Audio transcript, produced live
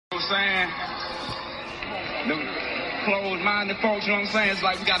what I'm saying? The closed-minded folks, you know what I'm saying? It's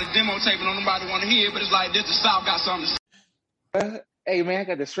like we got a demo tape and nobody want to hear it, but it's like this, the South got something to say. Hey, man, I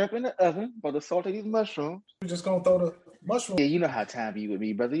got the shrimp in the oven, but the salt of these mushrooms. We're just going to throw the mushrooms. Yeah, you know how time be with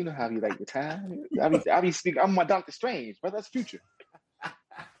me, brother. You know how you like the time. I be speaking. I'm my Doctor Strange, brother. That's future.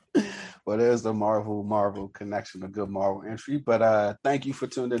 Well, there's the Marvel connection, a good Marvel entry. But thank you for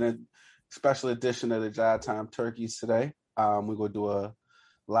tuning in. Special edition of the Jive Time Turkeys today. We're going to do a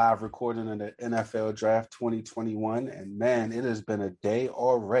live recording of the NFL Draft 2021. And, man, it has been a day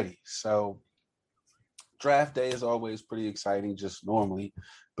already. So draft day is always pretty exciting just normally.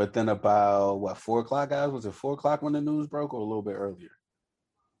 But then about, 4 o'clock, guys? Was it 4 o'clock when the news broke or a little bit earlier?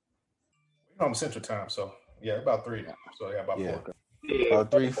 I'm Central Time, so, yeah, about 3 now. So, yeah, about 4 o'clock.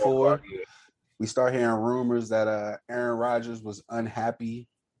 About 3, 4. We start hearing rumors that Aaron Rodgers was unhappy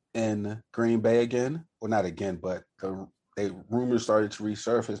in Green Bay again. Well, not again, but rumors started to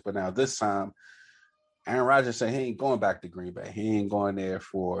resurface. But now this time, Aaron Rodgers said he ain't going back to Green Bay. He ain't going there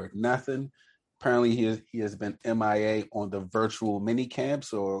for nothing. Apparently, he has been MIA on the virtual mini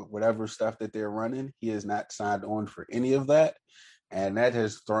camps or whatever stuff that they're running. He has not signed on for any of that. And that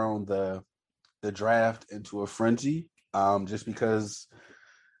has thrown the draft into a frenzy. Just because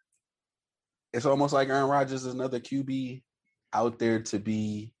it's almost like Aaron Rodgers is another QB out there to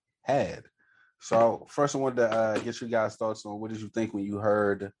be had. So first I wanted to get you guys' thoughts on what did you think when you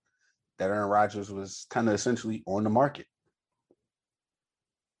heard that Aaron Rodgers was kind of essentially on the market?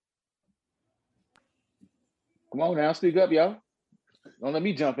 Come on now, speak up, yo. Don't let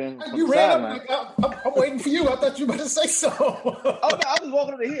me jump in. You ran up. I'm waiting for you. I thought you were going to say so. Oh, no, I was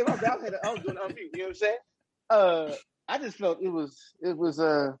walking over here. I was doing unmute. You know what I'm saying? I just felt it was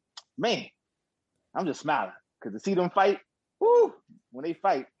man, I'm just smiling because to see them fight, woo, when they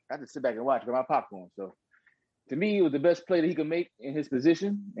fight, I just sit back and watch, get my popcorn. So to me, it was the best play that he could make in his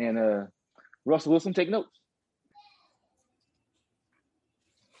position, and Russell Wilson take notes.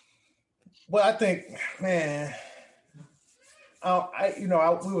 Well, I think, man,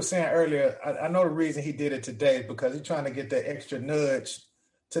 we were saying earlier, I know the reason he did it today because he's trying to get that extra nudge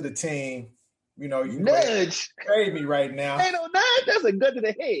to the team. You know, you nudge trade me right now. Ain't no nudge. That's a gun to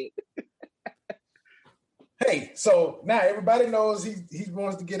the head. Hey, so now everybody knows he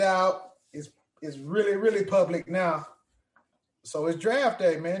wants to get out. It's really, really public now. So it's draft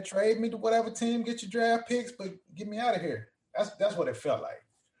day, man. Trade me to whatever team, get your draft picks, but get me out of here. That's what it felt like.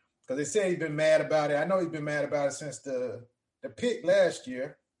 Because they said he's been mad about it. I know he's been mad about it since the pick last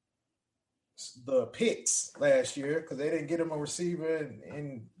year. The picks last year, because they didn't get him a receiver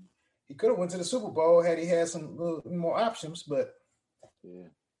and he could have went to the Super Bowl had he had some little more options, but yeah.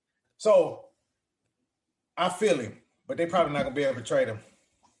 So I feel him, but they probably not gonna be able to trade him.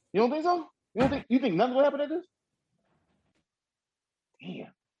 You don't think so? You think nothing will happen at this?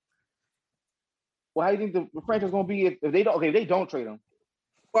 Damn. Well, how do you think the franchise is gonna be if they don't trade him?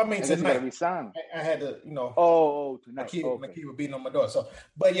 Well, I mean, tonight resign. I had to, tonight. McKee would beating on my door. So,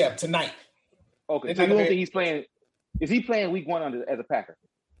 but yeah, tonight. Okay. So you don't think he's playing? Is he playing week 1 as a Packer?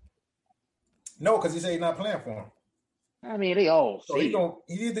 No, because he said he's not playing for him. I mean, they all. So he's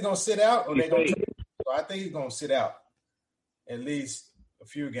either gonna sit out or they're gonna. So I think he's gonna sit out at least a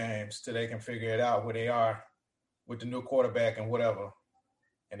few games till they can figure it out where they are with the new quarterback and whatever,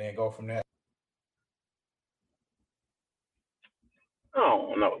 and then go from there. I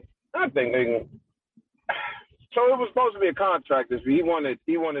don't know. I think they can. So it was supposed to be a contract. If he wanted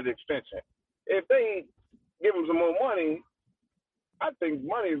extension. If they give him some more money, I think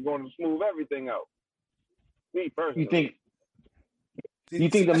money is going to smooth everything out. Me personally. You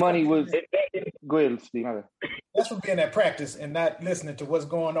think the money was? Go ahead, Steve. That's from being at practice and not listening to what's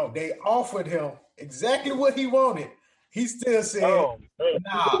going on. They offered him exactly what he wanted. He still said,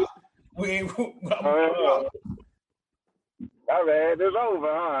 "Nah, we ain't." All right, it's over,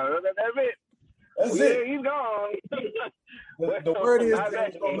 huh? That's it. That's it. He's gone. The word is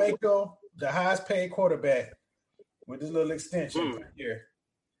they're going to make him the highest paid quarterback with this little extension here.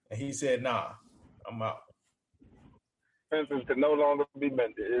 And he said, "Nah, I'm out." Fences can no longer be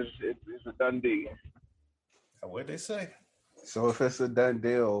mended. It's a done deal. That's what they say. So if it's a done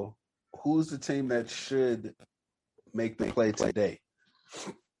deal, who's the team that should make the play today?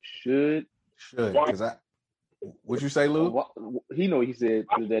 Should. Because what'd you say, Lou? He said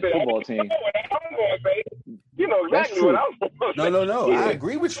that football team. You know exactly what I'm going to say. No. Yeah. I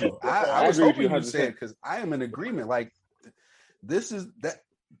agree with you. I was hoping you said because I am in agreement. Like this is that.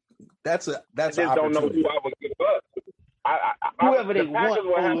 That's an opportunity. I just don't know who I would give up. Whoever they want,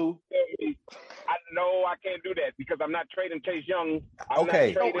 Lou. No, I can't do that because I'm not trading Chase Young.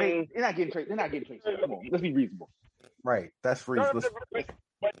 Okay. They're not getting traded. Come on, let's be reasonable. Right. That's reasonable.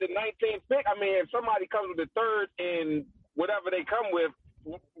 But the pick. I mean, if somebody comes with the third and whatever they come with,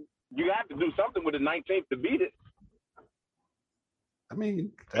 you have to do something with the 19th to beat it. I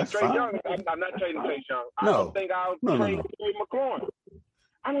mean, that's Trey fine. Young, I'm not trading Chase Young. I No. don't think I'll trade McLaurin.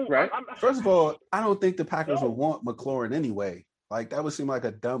 I don't. Right. First of all, I don't think the Packers would want McLaurin anyway. Like, that would seem like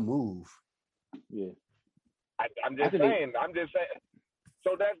a dumb move. Yeah. I'm just saying.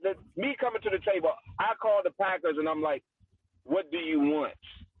 So that's me coming to the table. I call the Packers and I'm like, what do you want?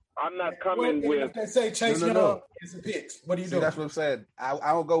 I'm not coming with. If they say Chase Young is a pitch, what do you do? That's what I'm saying. I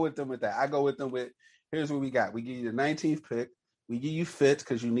don't go with them with that. I go with them with, here's what we got. We give you the 19th pick. We give you Fitz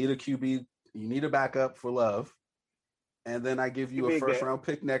because you need a QB. You need a backup for Love. And then I give you a first-round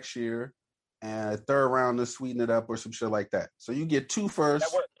pick next year and a third round to sweeten it up or some shit like that. So you get 2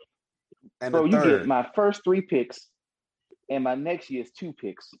 firsts and Bro, a third. you get my first 3 picks and my next year's 2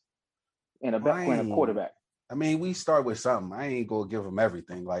 picks and a quarterback. I mean, we start with something. I ain't going to give them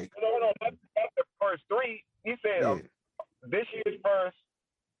everything. Like, no, that's the first 3. He said this year's first,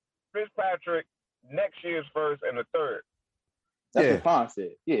 Fitzpatrick, next year's first, and the third. That's what Fon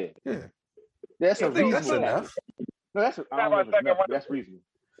said. Yeah. That's a reasonable. That's enough. No, I don't know if it's enough, but that's reasonable.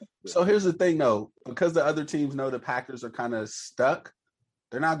 Yeah. So here's the thing, though. Because the other teams know the Packers are kind of stuck,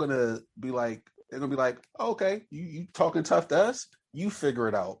 they're not going to be like, they're going to be like, oh, okay, you talking tough to us? You figure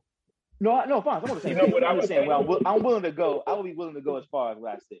it out. No, Fon. I'm saying, I'm willing to go. I will be willing to go as far as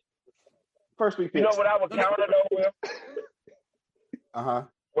what I said. First 3 picks. You know what I would counter though with? Uh-huh.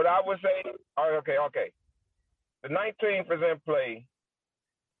 What I would say, all right, okay. The 19th is in play.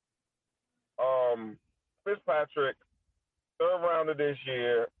 Fitzpatrick, third round of this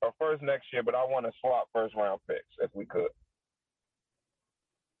year, or first next year, but I want to swap first round picks if we could.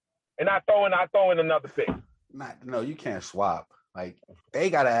 And I throw in another pick. No, you can't swap. Like,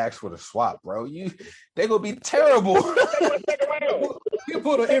 they gotta ask for the swap, bro. They gonna be terrible. You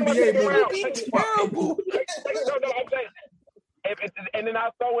put an NBA movie. Be terrible. No, I'm saying, and then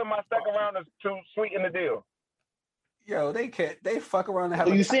I'll throw in my second round to sweeten the deal. Yo, they can't. They fuck around and have.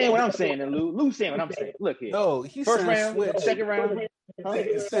 So you saying what I'm saying, and Lou saying what I'm saying. Look here. No, he's first saying round, switch. second round.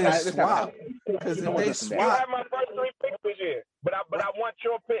 He's saying swap. Because if they You swap, have my first 3 picks this year, but I want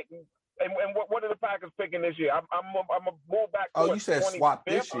your pick. And what are the Packers picking this year? I'm gonna move back. Oh, you said swap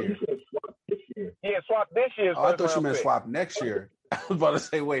this year. Yeah, swap this year. Oh, I thought you meant swap next year. I was about to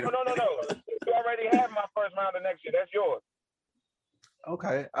say, wait. No. You already have my first round of next year. That's yours.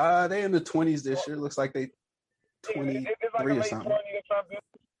 Okay. They in the 20s this year. Looks like they 23 it's like or something. 20 or something.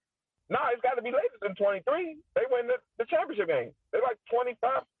 No, it's got to be later than 23. They win the championship game. They're like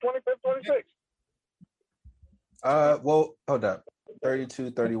 25, 25, 26. Well, hold up. 32,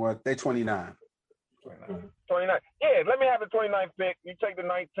 31. They 29. 29. Yeah, let me have the 29th pick. You take the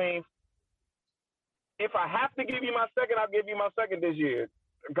 19th. If I have to give you my second, I'll give you my second this year.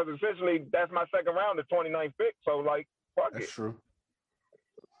 Because essentially, that's my second round, the 29th pick. So, like, fuck That's it. true.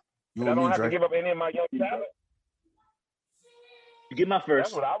 And I don't have to give up any of my young talent. You get my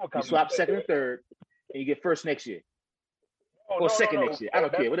first. That's what I would come you swap to second and third, and you get first next year. Or second next year. I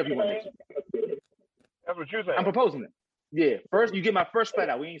don't care. Whatever you want next year. That's what you're saying. I'm proposing it. Yeah. First, you get my first flat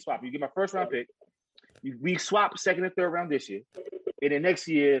out. We ain't swapping. You get my first round pick. We swap second and third round this year. And then next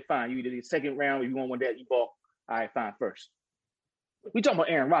year, fine. You do the second round. If you want one that you bought, all right, fine, first. We talking about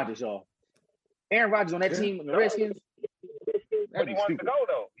Aaron Rodgers, y'all. Aaron Rodgers on that team, the Redskins. But he wants to go,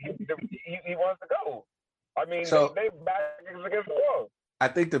 though. He wants to go. I mean, So- they back against the wall. I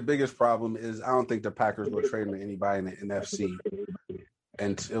think the biggest problem is I don't think the Packers will trade him to anybody in the NFC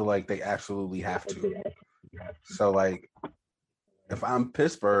until like they absolutely have to. So like, if I'm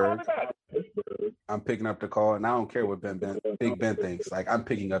Pittsburgh, I'm picking up the call, and I don't care what Big Ben thinks. Like, I'm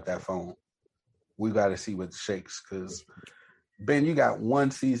picking up that phone. We got to see what shakes, because Ben, you got one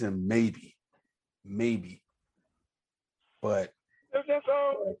season, maybe, but Just give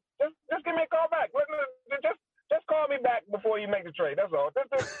me a call back. Just call me back before you make the trade. That's all. Just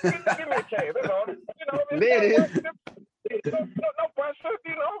give me a chance. That's all. There it is. No pressure.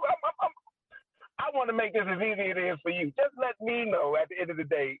 I want to make this as easy as it is for you. Just let me know at the end of the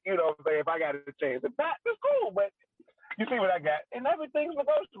day. You know what I'm saying? If I got a chance, if not, it's cool. But you see what I got, and everything's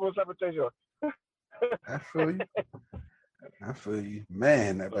negotiable. Separation. I feel you,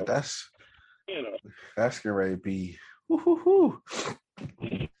 man. But that's getting ready to be. Woo-hoo-hoo.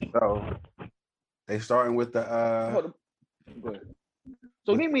 So they starting with the. Go ahead.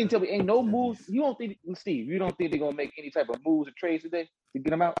 So you mean to tell me ain't no moves? You don't think, Steve? You don't think they're gonna make any type of moves or trades today to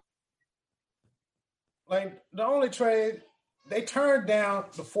get them out? Like, the only trade, they turned down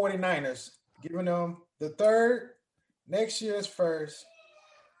the 49ers, giving them the third, next year's first,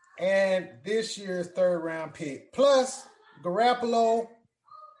 and this year's third round pick, plus Garoppolo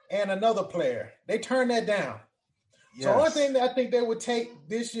and another player. They turned that down. Yes. So the only thing that I think they would take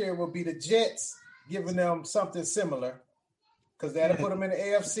this year would be the Jets giving them something similar, because that'll put them in the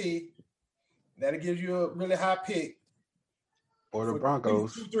AFC. That'll give you a really high pick. Or the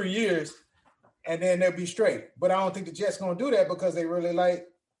Broncos. 2-3 years, and then they'll be straight. But I don't think the Jets going to do that because they really like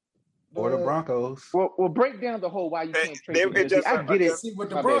or the Broncos. Well, break down the whole why you can't trade. I get it. See, with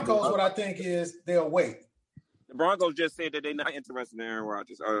the Broncos, what I think is they'll wait. The Broncos just said that they're not interested in Aaron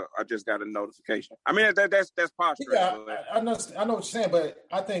Rodgers. I just got a notification. I mean, that's preposterous. Yeah, I know what you're saying, but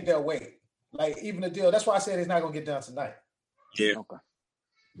I think they'll wait. Like, even the deal. That's why I said it's not going to get done tonight. Yeah. Okay.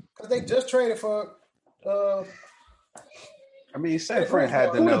 Because they just traded for I mean, San Fran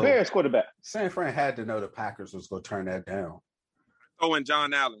had to know. Who the Bears quarterback? San Fran had to know the Packers was going to turn that down. Oh, and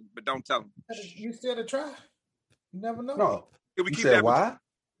John Allen, but don't tell him. You still had to try. You never know. No. Did we You keep said that? why?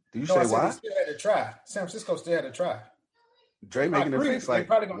 Do you say I said why? they still had to try. San Francisco still had to try. Dre making a face like, they're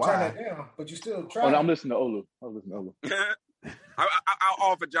probably going to turn why? that down, but you still try. Oh, no, I'm listening to Olu. I'll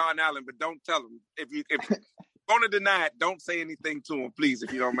offer John Allen, but don't tell him. If going to deny it, don't say anything to him, please,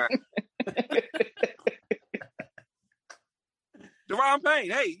 if you don't mind. Deron Payne,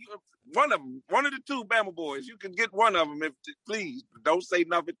 hey, one of the two Bama boys, you can get one of them, please. Don't say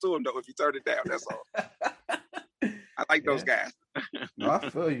nothing to him, though, if you turn it down. That's all. I like those guys. No, I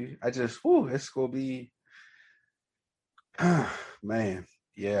feel you. I just, it's going to be, man,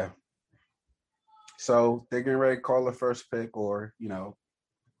 yeah. So they're getting ready to call the first pick or,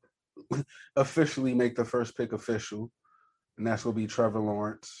 officially make the first pick official. And that's going to be Trevor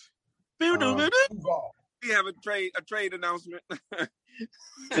Lawrence. We have a trade announcement.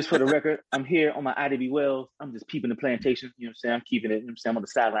 Just for the record, I'm here on my IDB Wells. I'm just peeping the plantation. You know what I'm saying? I'm keeping it. You know what I'm saying? I'm on the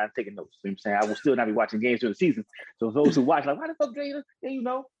sideline taking notes. You know what I'm saying? I will still not be watching games during the season. So those who watch, like, why the fuck, Jada?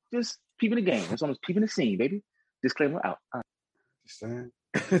 Yeah, just peeping the game. That's almost peeping the scene, baby. Disclaimer out. Just saying.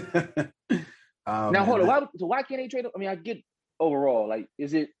 Now, hold on. Why can't they trade him? I mean, I get overall. Like,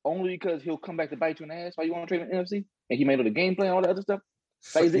 is it only because he'll come back to bite you in the ass while you want to trade him in NFC? And he made all the game plan, all the other stuff?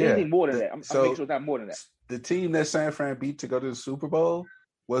 Like, is there anything more than that? I'm making sure it's not more than that. The team that San Fran beat to go to the Super Bowl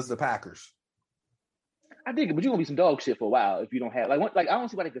was the Packers. I dig it, but you're going to be some dog shit for a while if you don't have... Like I don't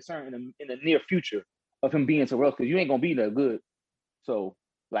see why they're concerned in the near future of him being somewhere else because you ain't going to be that good. So,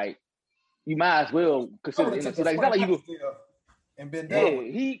 like, you might as well consider... Like, it's not like you go... And been done. Yeah,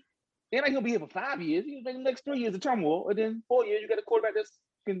 he ain't going to be here for 5 years. He's like the next 3 years of turmoil, and then 4 years you got a quarterback that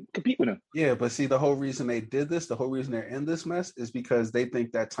can compete with him. Yeah, but see, the whole reason they did this, the whole reason they're in this mess is because they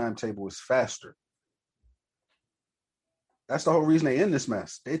think that timetable is faster. That's the whole reason they're in this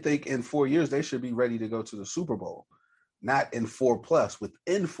mess. They think in 4 years they should be ready to go to the Super Bowl, not in 4+.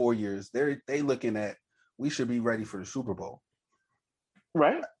 Within 4 years, they looking at we should be ready for the Super Bowl.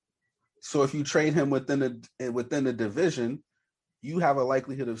 Right. So if you trade him within the division, you have a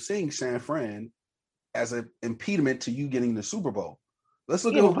likelihood of seeing San Fran as an impediment to you getting the Super Bowl. Let's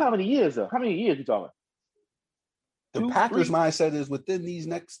look at how many years though? How many years you talking? The Packers' mindset is within these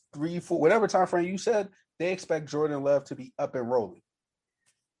next 3, 4, whatever time frame you said, they expect Jordan Love to be up and rolling.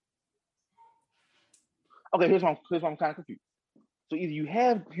 Okay, here's why I'm kind of confused. So either you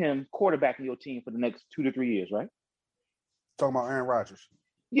have him quarterbacking your team for the next 2 to 3 years, right? Talking about Aaron Rodgers.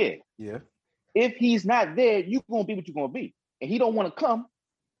 Yeah. Yeah. If he's not there, you're going to be what you're going to be. And he don't want to come.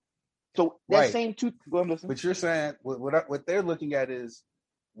 So that same two... Go ahead, listen. But you're saying what they're looking at is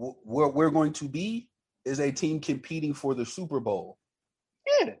what we're going to be is a team competing for the Super Bowl.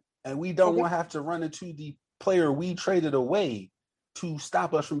 Yeah. And we don't want to have to run into the player we traded away to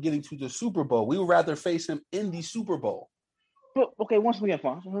stop us from getting to the Super Bowl. We would rather face him in the Super Bowl. But, okay, once again,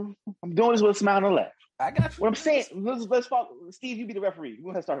 Fonz, I'm doing this with a smile and a laugh. I got you. What I'm saying, let's follow. Steve, you be the referee.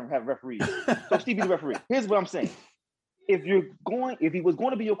 We're going to start having referees. So Steve be the referee. Here's what I'm saying. If he was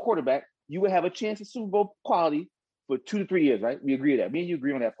going to be your quarterback, you would have a chance at Super Bowl quality for 2 to 3 years, right? We agree with that. Me and you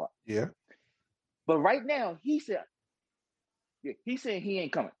agree on that part. Yeah. But right now, he's saying he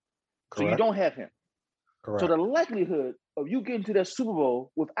ain't coming. Correct. So you don't have him. Correct. So the likelihood of you getting to that Super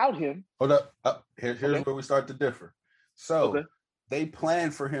Bowl without him. Hold up. Here's where we start to differ. So they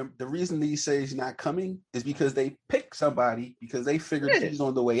plan for him. The reason he says he's not coming is because they picked somebody because they figured he's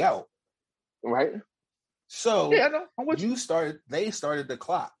on the way out. Right. So I know. They started the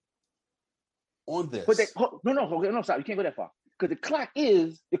clock on this. But no, stop. You can't go that far. Because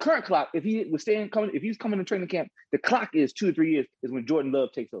the current clock, if he's coming to training camp, the clock is 2 or 3 years is when Jordan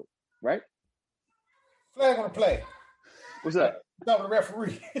Love takes over, right? Flag on the play. What's up? Stop with the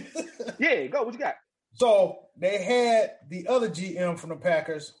referee. Yeah, go. What you got? So they had the other GM from the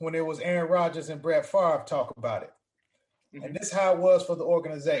Packers when it was Aaron Rodgers and Brett Favre talk about it. Mm-hmm. And this is how it was for the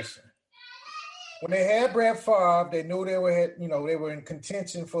organization. when they had Brett Favre, they knew they were in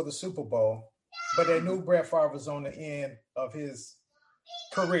contention for the Super Bowl, but they knew Brett Favre was on the end of his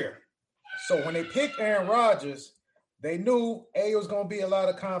career. So when they picked Aaron Rodgers, they knew it was going to be a lot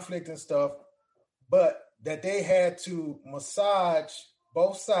of conflict and stuff, but that they had to massage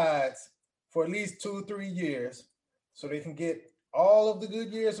both sides for at least 2-3 years so they can get all of the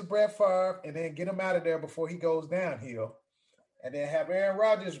good years of Brett Favre and then get him out of there before he goes downhill. And then have Aaron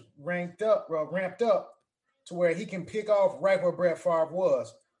Rodgers ramped up to where he can pick off right where Brett Favre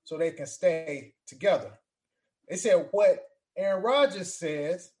was so they can stay together. They said what Aaron Rodgers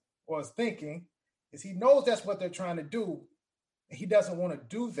says or is thinking is he knows that's what they're trying to do. He doesn't want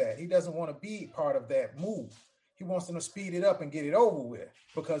to do that. He doesn't want to be part of that move. He wants them to speed it up and get it over with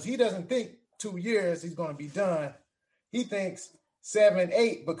because he doesn't think 2 years he's going to be done. He thinks 7,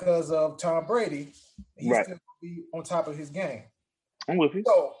 8 because of Tom Brady. He's still going to be on top of his game. I'm with you.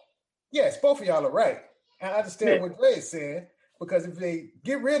 So, yes, both of y'all are right. I understand what Dre is saying because if they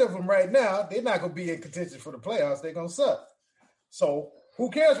get rid of him right now, they're not going to be in contention for the playoffs. They're going to suck. So, who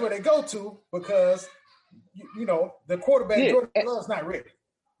cares where they go to because, the quarterback, Jordan Love's not ready.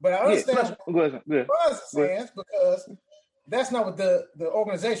 But I understand what Buzz is saying because that's not what the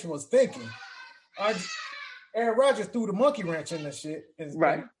organization was thinking. Aaron Rodgers threw the monkey wrench in the shit and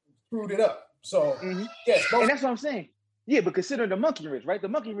screwed it up. So, yes. And that's what I'm saying. Yeah, but consider the monkey wrench, right? The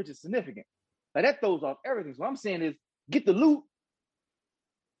monkey wrench is significant. Like, that throws off everything. So what I'm saying is get the loot,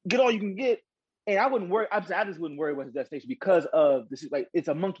 get all you can get, and I wouldn't worry. I just wouldn't worry about his destination because of this. Like, it's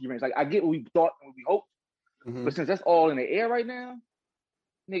a monkey wrench. Like, I get what we thought and what we hoped, but since that's all in the air right now,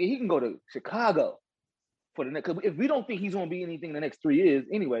 nigga, he can go to Chicago for the next. Because if we don't think he's going to be anything in the next 3 years,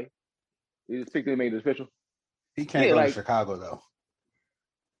 anyway, they just picked it and made it official. He can't go to Chicago though.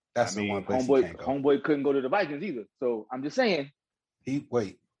 That's the one place he can't go. Homeboy couldn't go to the Vikings either. So I'm just saying. He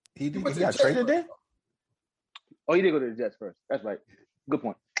got traded there? Oh, he did go to the Jets first. That's right. Good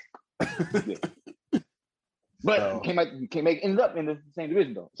point. But ended up in the same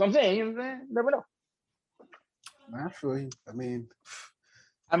division though. So I'm saying, you know what I'm saying? Never know. I feel you.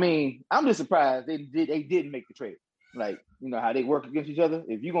 I mean, I'm just surprised they didn't make the trade. Like, you know how they work against each other.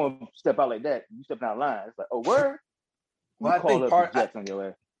 If you're gonna step out like that, you stepping out of line. It's like, oh, word. Well, I think the Jets on your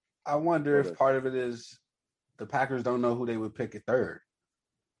ass. I wonder if part of it is the Packers don't know who they would pick at third.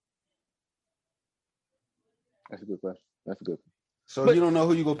 That's a good question. So if you don't know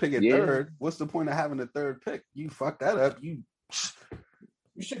who you go pick at third, what's the point of having a third pick? You fuck that up. You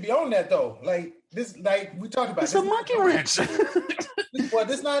should be on that though. Like this, like we talked about. It's a monkey wrench. Well,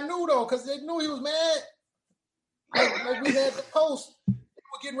 this not new though, because they knew he was mad. Like we had the post. They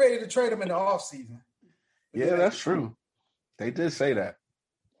were getting ready to trade him in the offseason. Yeah, that's true. They did say that.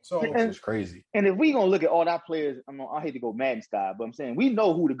 So it's crazy. And if we gonna look at all our players, I hate to go Madden style, but I'm saying we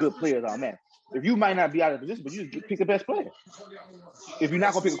know who the good players are, man. If you might not be out of position, but you just pick the best player. If you're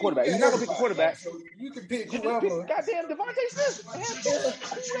not gonna pick a quarterback, you can pick whoever. Goddamn Devontae Smith.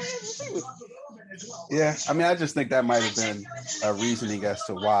 Yeah, I just think that might have been a reasoning as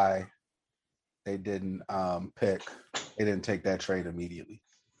to why they didn't take that trade immediately.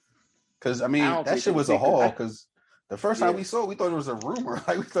 Because that shit was a haul. Because the first time we saw it, we thought it was a rumor.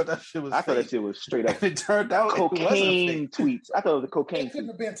 Like we thought that shit was. I thought that shit was straight up. It turned out cocaine tweets. I thought it was a cocaine. It couldn't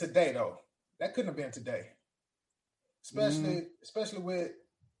have been today though. That couldn't have been today. Especially with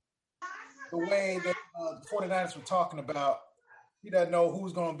the way that the 49ers were talking about. He doesn't know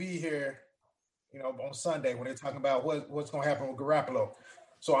who's going to be here, on Sunday when they're talking about what's going to happen with Garoppolo.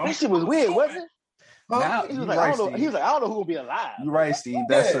 So that shit was weird, wasn't it? Now, he was like, I don't know who will be alive. You're right, Steve.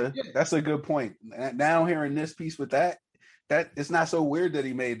 That's a good point. Now hearing this piece with that it's not so weird that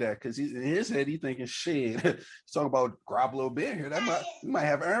he made that because in his head he's thinking, shit, he's talking about Garoppolo being here. We might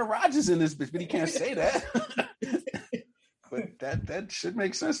have Aaron Rodgers in this bitch, but he can't say that. But that should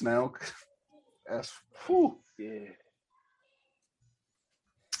make sense now. That's whew.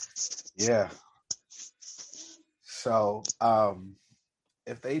 Yeah. So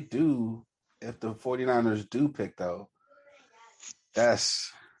if the 49ers do pick though, I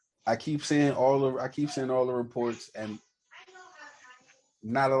keep seeing all the reports, and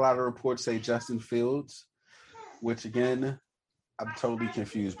not a lot of reports say Justin Fields, which again I'm totally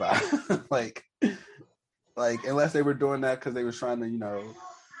confused by. like unless they were doing that because they were trying to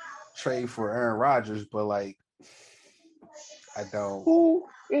trade for Aaron Rodgers, but I don't. Who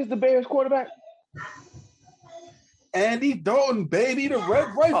is the Bears quarterback? Andy Dalton, baby, the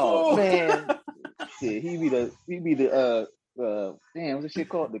red rifle. Oh man, yeah, he be the damn, what's this shit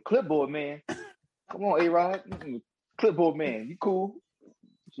called? The clipboard man. Come on, A-Rod, clipboard man, you cool?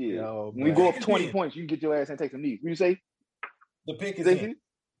 Yeah. When we go up 20 points, you can get your ass and take some knees. What you say? The pick is in.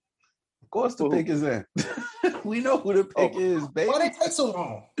 course the pick is in. We know who the pick is, baby. Why they take so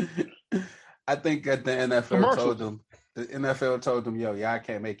long? I think that the NFL told them. The NFL told them, yo, y'all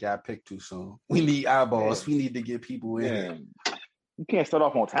can't make y'all pick too soon. We need eyeballs. We need to get people in here. You can't start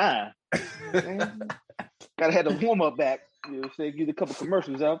off on time. Gotta have the warm up back. You know what I'm saying? Get a couple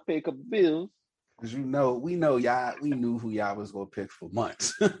commercials out, pay a couple bills. Because we know y'all, we knew who y'all was gonna pick for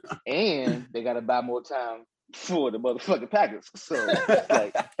months. And they gotta buy more time for the motherfucking Packers. So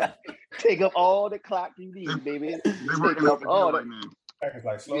like take up all the clock you need, baby. They're working out the deal right now. Packers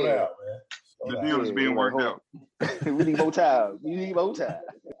like, slow down, man. The deal is being worked out. We need more time. We need more time.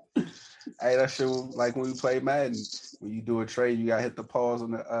 Hey, that shit was like when we play Madden. When you do a trade, you gotta hit the pause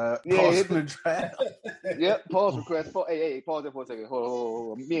on the pause on the draft. Yep, pause request. Hey, pause there for a second.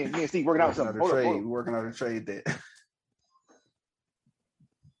 Hold on. Me and Steve working out something. Hold on. We're working on a trade there.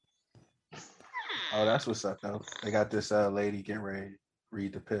 Oh, that's what's up though. They got this lady getting ready to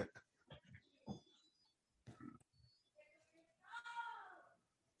read the pick.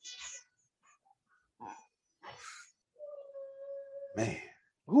 Man.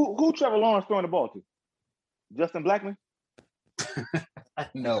 Who Trevor Lawrence throwing the ball to? Justin Blackman?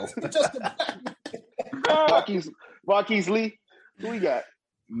 No. Justin Blackman. Marquise Lee? Who we got?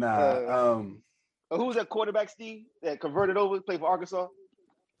 Nah. Who's that quarterback, Steve, that converted over to play for Arkansas?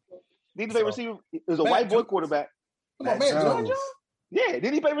 Didn't he play receiver? It was a white boy quarterback. Come on, man, Jones. Yeah,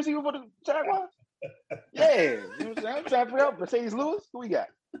 didn't he play receiver for the Jaguars? Yeah. You know what I'm saying? I'm trying to figure out Mercedes Lewis. Who we got?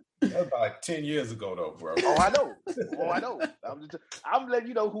 That was like 10 years ago, though, bro. Oh, I know. I'm letting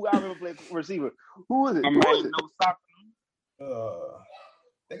you know who I remember playing receiver. Who is it? My Who man is it? no soccer.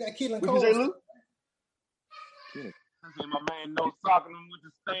 They got Keelan What Cole. you say, Luke? I said my man no soccer with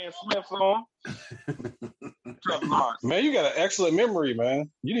the Stan Smiths on. Trevor Lawrence. Man, you got an excellent memory,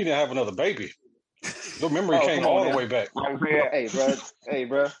 man. You need to have another baby. Your memory came all the way back. Hey,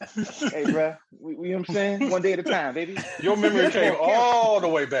 bro. We you know what I'm saying? One day at a time, baby. Your memory came all the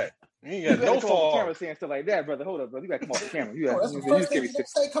way back. You ain't got no come off the fall. camera saying stuff like that, brother. Hold up, brother. You gotta come off the camera. That's the first thing you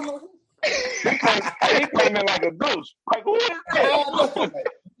say. Come on. He came in like a ghost. Like, who is that?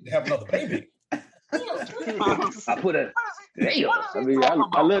 You have another baby. I put a damn. I mean,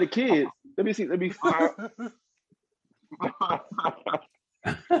 I love the kids. Let me see.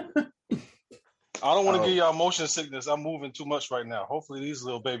 I don't want to give y'all motion sickness. I'm moving too much right now. Hopefully these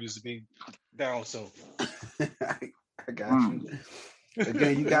little babies will be down soon. I got you.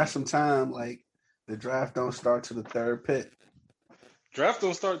 Again, you got some time. Like the draft don't start to the third pick. Draft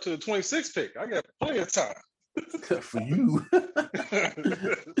don't start to the 26th pick. I got plenty of time. For you.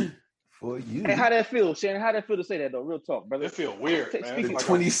 For you. Hey, how that feel, Shannon? How that feel to say that though? Real talk, brother. It feel weird, man. The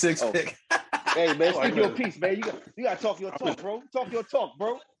 26th pick. Hey, man, speak your piece, man. You gotta talk your talk, bro. Talk your talk,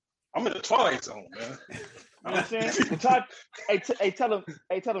 bro. I'm in the twilight zone, man. You know what I'm saying?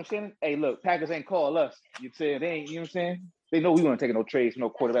 Tell them, Shannon. Hey, look, Packers ain't call us. You saying they ain't? You know what I'm saying? They know we won't take no trades for no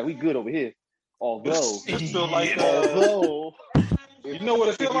quarterback. We good over here. Although, it feel like you know what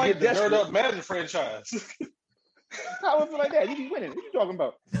it feel like? The desperate. Nerd Up Madden franchise. How would it feel like that? You be winning. What you talking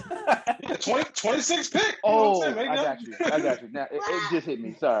about? Yeah, 26 pick. You Oh, know what I'm I got you. Now it just hit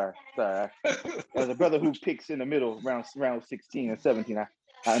me. Sorry. As a brother who picks in the middle, round 16 and 17, I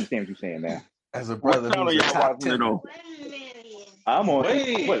understand what you're saying, man. As a brother who's a top 10. I'm on.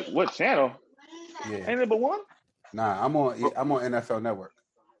 Wait, what channel? Yeah. Ain't it but one? Nah, I'm on NFL Network.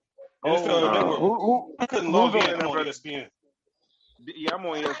 NFL Network. I couldn't log in on ESPN. Yeah, I'm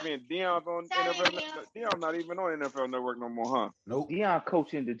on ESPN. Deion's on NFL. Deion's not even on NFL Network no more, huh? Nope. Deion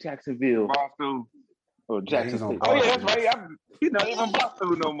coaching the Jacksonville. Boston. Or Jacksonville. Oh, yeah, that's right. He's not even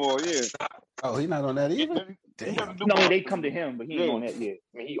Boston no more, yeah. Oh, he's not on that either? Damn. No, they come to him, but he ain't on that yet.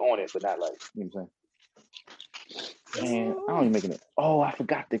 I mean, he on it, but not like, you know what I'm saying? Man, I don't even making it. Oh, I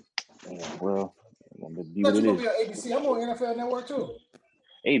forgot the. Damn, well, I'm gonna be But what you it gonna be is. on ABC. I'm on NFL Network too.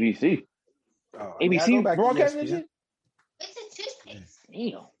 ABC. Oh, ABC broadcasting this ESPN. shit? It's a toothpaste.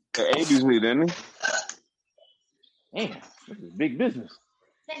 Damn. The ABC, didn't he? Damn. This is big business.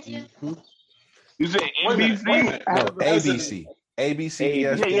 Thank you. You said Wait a NBC? minute. No, ABC. ABC, ESPN,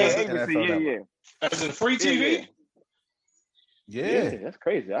 Yeah, NFL ABC, Network. yeah. As in free TV? Yeah. That's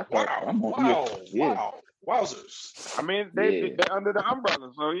crazy. I thought I'm on Wow. Wowzers. I mean, they're under the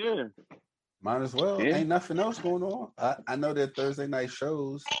umbrella, so yeah. Might as well. Yeah. Ain't nothing else going on. I know that Thursday night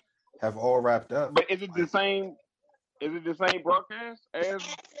shows have all wrapped up. But is it the same? Is it the same broadcast as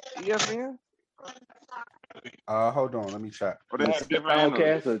ESPN? Hold on, let me check. Or they have different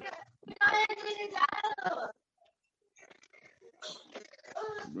analysts? Outcast.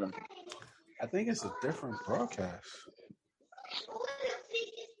 I think it's a different broadcast.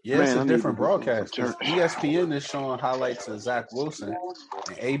 Yeah, it's Man, a I need to different do some broadcast because church. ESPN is showing highlights of Zach Wilson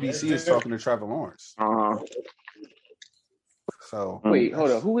and ABC is talking to Trevor Lawrence. So Wait,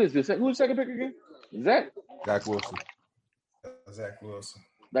 hold on. Who is this? Who's the second pick again? Zach? Zach Wilson. Zach Wilson.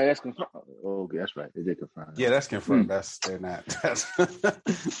 Like, that's confirmed. Oh, okay, that's right. They did confirm. Yeah, that's confirmed. They're not. That's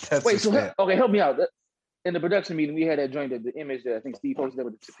Wait, a so stat. okay, help me out. In the production meeting, we had that joint, the image that I think Steve posted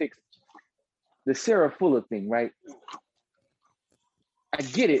with the pics. The Sarah Fuller thing, right? I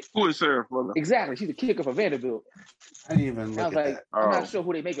get it. Who is Sarah Fuller? Exactly. She's a kicker for Vanderbilt. I didn't even I look was at like, that. I'm not sure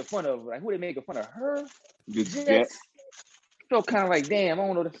who they making fun of. Like, who they making fun of? Her? The Jets? Jets. Felt kind of like, damn, I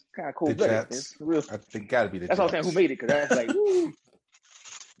don't know. That's kind of cool. The Jets. It's real. I think got to be the That's Jets. all I'm saying. Who made it? Because that's like, woo.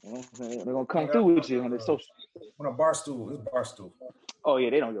 You know what I'm saying? They're gonna come through with you on the social. On a Barstool, it's Barstool. Oh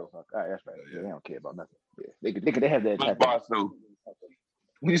yeah, they don't give a fuck. All right, that's right. Yeah, they don't care about nothing. Yeah, they have that What's type of. Barstool?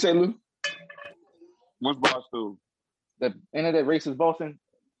 What you say, Lou? What's Barstool? The internet racist Boston.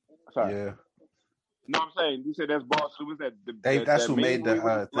 Sorry. Yeah, No, I'm saying you said that's Barstool. Is that that's that who meme made the we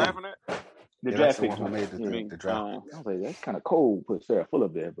was thing. laughing at? The Yeah, draft that's the pick. one who made the thing, the draft. I was like, that's kind of cold. Put Sarah Fuller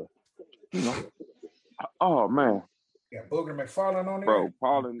there, but you know, Oh man, Yeah, Booger McFarland on there. bro,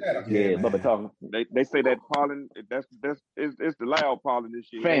 Paulin. yeah, man. Bubba talking. They say that Paulin. That's it's the loud Paulin this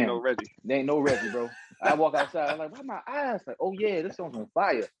year. Fam. Ain't no Reggie. There ain't no Reggie, bro. I walk outside. I'm like, why my eyes? Like, oh yeah, this song's on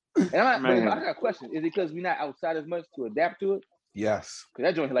fire. And I'm not, Man. but I got a question. Is it because we're not outside as much to adapt to it? Yes, Because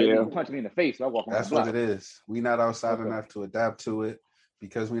that joint like Yeah. punching me in the face. So I walk on that's the block. what it is. We not outside Okay. enough to adapt to it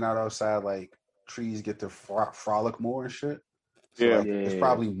because we not outside. Like trees get to frolic more and shit. So Yeah. like, it's Yeah.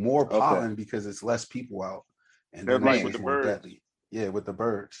 probably more Okay. pollen because it's less people out, and That's then like it's with just the more birds. deadly. Yeah, with the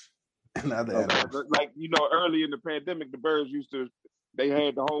birds and the other Okay. animals. Like early in the pandemic, the birds they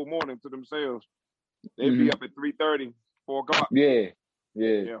had the whole morning to themselves. They'd be up at 3:30, 4 o'clock. Yeah.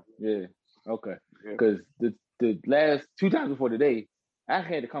 Yeah. Okay. Yeah. Because the last 2 times before today, I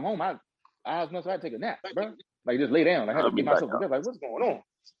had to come home. I was must have to take a nap, bro. Like just lay down. Like, I had I'll to be get myself back together. Like, what's going on?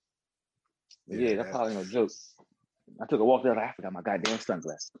 Yeah, Yeah, that's probably no joke. I took a walk there. Like, I forgot my goddamn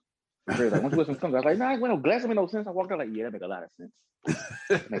sunglasses. They was like, once you wear some sunglasses, like, nah, I ain't wear no glasses. Make no sense. I walked out like, yeah, that make a lot of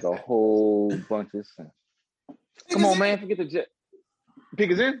sense. Make a whole bunch of sense. Come on, man. Forget the jet.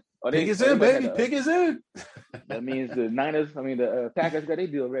 Pig is in. Oh, Pig is oh, in, they baby. got Pig is in. That means the Niners. I mean, the Packers got their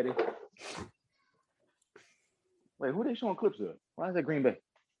deal ready. Wait, who they showing clips of? Why is that Green Bay?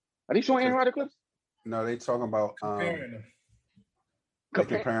 Are they showing Aaron Rodgers clips? No, they talking about Comparing them. they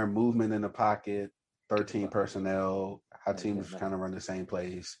comparing movement in the pocket, 13 personnel, how teams kind of run the same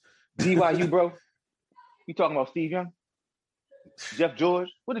plays. BYU, bro. You talking about Steve Young? Jeff George?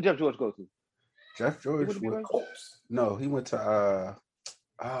 Where did Jeff George go to? Jeff George He went to went, no, he went to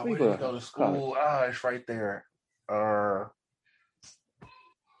where did he go to school? It's right there. I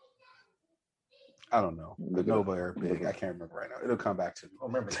don't know. Nowhere big. I can't remember right now. It'll come back to me. I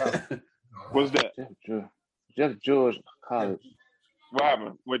don't remember college. What's that? Jeff George College. What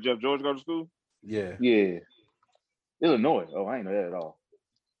happened? Where Jeff George go to school? Yeah. Yeah. Illinois. Oh, I ain't know that at all.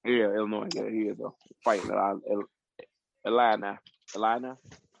 Yeah, Illinois. Yeah, he is though. Fighting Atlanta.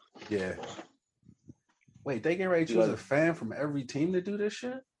 Yeah. Wait, they get ready to choose a fan from every team to do this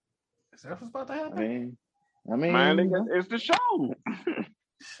shit? Is that what's about to happen? I mean, Man, it's the show.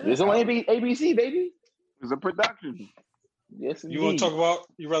 it's on ABC, baby. It's a production. Yes, You want indeed. to talk about?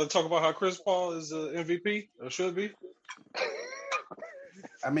 You rather talk about how Chris Paul is MVP or should be?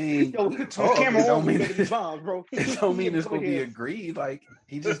 I mean, Yo, we could talk. camera It don't on, mean making these bombs, bro. it don't mean it's Go gonna be ahead. agreed. Like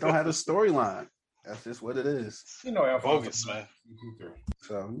he just don't have a storyline. That's just what it is. You know, Alfonso. Bogus, man.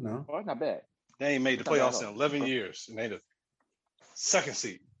 So you know, Oh, that's not bad. They ain't made the playoffs in 11 years, and they the second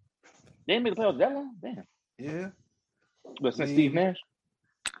seed. They ain't made the playoffs that long? Damn. yeah. But since I mean, Steve Nash,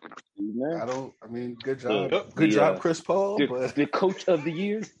 I don't. I mean, good job. Yep. Good The, job, Chris Paul. But the coach of the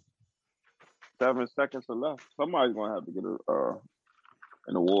year. 7 seconds left. Somebody's gonna have to get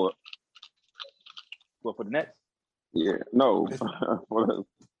an award. What, for the Nets? Yeah, no.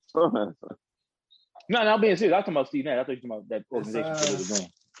 No, I'm being serious. I was talking about Steve Nash. I thought you were talking about that organization that they were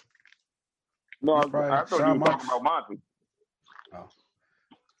doing. No, He's I probably thought you Sean were talking about Monty. Oh.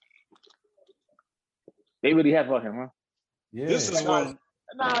 They really have for him, huh? Yeah. This is when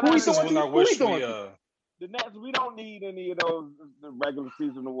Who this he is throwing when I to? Who wish he throwing we to? The Nets, we don't need any of those the regular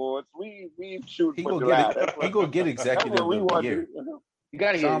season awards. We shoot He for gonna July. get he gonna get executive That's what we of the want. year. You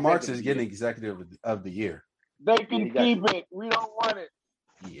gotta get Sean Marks executive is getting year. executive of the year. They Yeah, can you got keep it. We don't want it.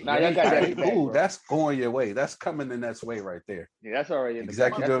 Yeah, Nah, y'all got that back, Ooh, bro. that's going your way. That's coming the next way right there. Yeah, that's already in the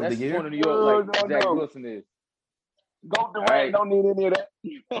Executive that's, of the that's year? going to New York like No. Zach Wilson is. Go Durant. right. Don't need any of that.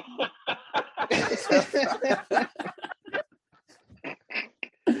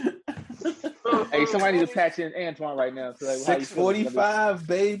 Hey, somebody need to patch in Antoine right now. So like, how you feeling? 6:45,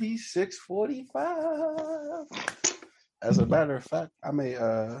 baby. 6:45. As a matter of fact, I may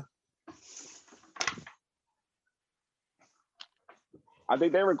I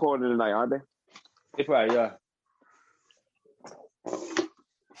think they're recording tonight, aren't they? They probably are.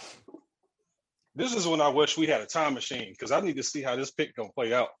 This is when I wish we had a time machine because I need to see how this pick gonna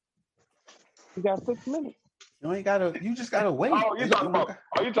play out. You got 6 minutes. you just gotta wait. Oh, you talking about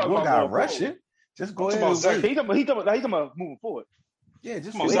gotta rush it. Just go ahead and wait. He's talking about moving forward. Yeah,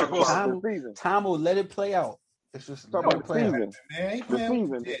 just Come on, wait. Zach Wilson. Time will let it play out. It's just Talk about the season. Man, he The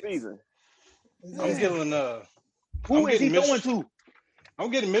playing season. I'm getting Who is he throwing to? I'm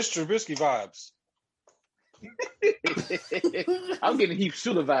getting Mr. Trubisky vibes. I'm getting Heath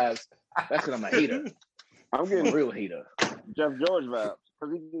Shooter vibes. That's because I'm a hater. I'm I'm a getting real hater. Jeff George vibes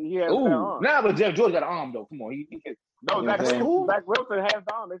because he has Ooh, that arm. nah, but Jeff George got an arm though. Come on, he can. No, You know what I'm Zach saying? Wilson has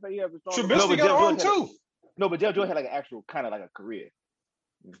the arm. They say he has a strong Trubisky but got Jeff an arm George too. No, but Jeff George had like an actual kind of like a career.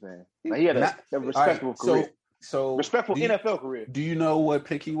 You know what I'm saying? Like he had a respectful All right, career. So Respectful do you- NFL career. Do you know what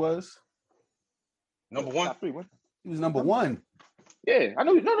pick he was? Number one. Top three, what? He was number one. Yeah, I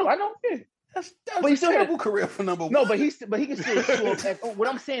know. No, I know. Yeah. That's But he a still had- terrible career for number one. No, but he can still show up. What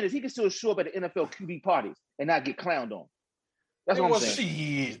I'm saying is he can still show up at the NFL QB parties and not get clowned on. That's It what I'm was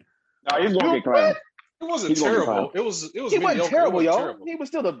saying. Shit. No, he's gonna get clowned. It wasn't He's gonna be terrible. fine. It was He mediocre. wasn't It terrible, wasn't y'all. terrible. He was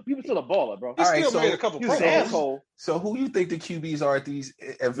still a baller, bro. He All right, still so made a couple He was an promos. asshole. So who you think the QBs are at these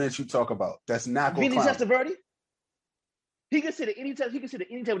events you talk about? That's not going Vinny to clown. Testaverde. He can sit at any time. He can sit at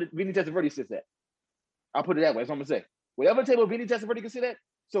any table that Vinny Testaverde sits at. I'll put it that way. That's what I'm gonna say. Whatever table Vinny Testaverde can sit at,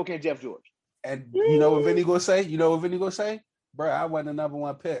 so can Jeff George. And you know what Vinny gonna say? Bro, I wasn't the number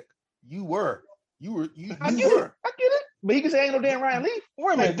one pick. You were. You I get it. But he can say ain't no damn Ryan Leaf.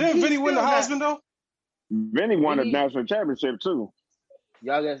 Wait a minute, Like, didn't he's Vinny win the still not- Heisman though? Vinny won a Vinny- national championship too.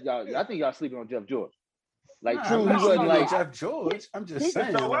 Y'all, I think y'all sleeping on Jeff George. Like, Nah, true, I'm he not wasn't sleeping on like. Jeff George. I'm just He can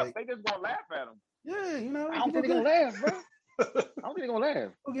saying, show like, up. They just gonna laugh at him. yeah, you know, I don't think they're gonna laugh, bro. I don't think they're gonna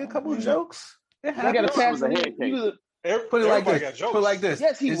laugh. We'll get a couple of jokes. It We got to happens. pass was a him. head He case. was a- Put it like Everybody this. got jokes. Put it like this.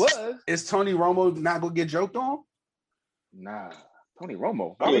 Yes, he was. Is Tony Romo not gonna get joked on? Nah, Tony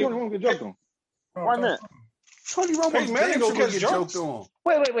Romo. I I mean- mean, Tony Romo get joked on. Why not? Tony Romo Peyton Manning gonna gonna catch get jokes. joked on.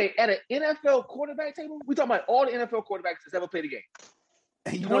 Wait. At an NFL quarterback table, we talking about all the NFL quarterbacks that's ever played the game.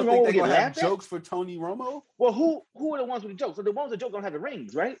 And you Tony don't think Romo they're get gonna have laughed at? jokes for Tony Romo? Well, who are the ones with the jokes? So the ones with the jokes don't have the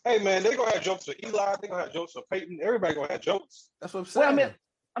rings, right? Hey man, they gonna have jokes for Eli. They gonna have jokes for Peyton. Everybody gonna have jokes. That's what I'm Well, saying.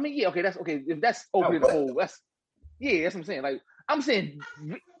 I mean, yeah, okay, that's okay. If that's opening the whole, that's what I'm saying. Like, I'm saying,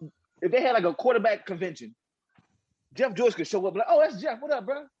 if they had like a quarterback convention, Jeff George could show up like, oh, that's Jeff. What up,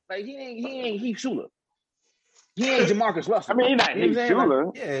 bro? Like, he ain't Heath Schuler. He ain't Jamarcus Russell. I mean, he's not You know Heath what I'm saying?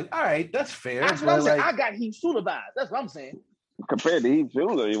 Like, Schuler Yeah, all right, that's fair. that's what I'm but, saying. like, I got Heath Schuler vibes. That's what I'm saying. compared to Heath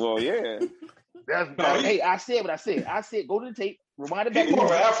Schuler. Well, yeah. Hey, I said what I said. I said go to the tape, rewind it back. He's more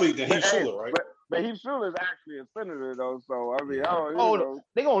of an athlete than Heath Schuler, right? But Heath Schuler is actually a senator, though. So I mean,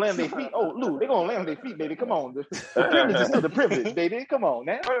 They gonna land their feet. Oh, Lou, they gonna land their feet, baby. Come on, the privilege is still the privilege, baby. Come on,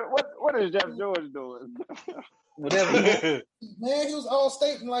 now. What is Jeff George doing? Whatever. Man, he was all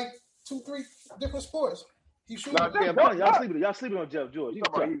state in like 2-3 different sports. He should. No, Yeah, y'all sleeping on Jeff George. He's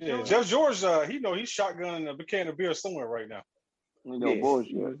tough. Yeah, Jeff George, he's shotgunning a can of beer somewhere right now. You know,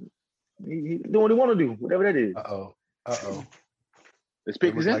 bullshit. He doing what he want to do, whatever that is. Uh-oh. The It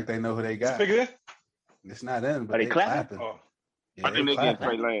speakers looks in. like they know who they got. Pick it in. It's not in, but Are they they clapping? Oh, Yeah, I think they get clapping.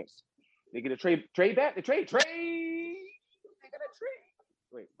 Trey Lance. They get a trade back. The trade. They got a trade.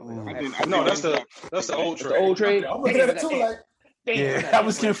 Wait. I think no, that's the old That's the trade. old trade. I'm looking at it too. Like, Yeah, I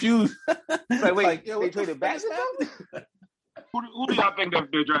was confused. Like, wait, Like, yo, they what the traded fuck back. is happening? Who do y'all think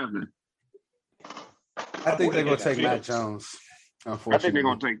they're drafting? I think they're gonna take Fields. Mac Jones. I Unfortunately, think they're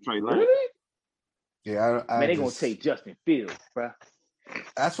gonna take Trey Lance. Really? Yeah, I Man, they gonna just- take Justin Fields, bro.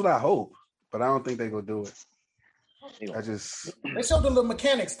 That's what I hope, but I don't think they're gonna do it. They gonna- I just they showed the little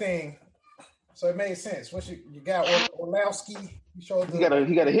mechanics thing, so it made sense. Once you got Orlowski, you showed the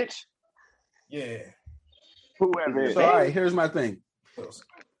He got a hitch. yeah. Who has it? so. All right, here's my thing.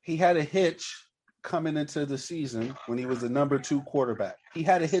 He had a hitch coming into the season when he was the number 2 quarterback. He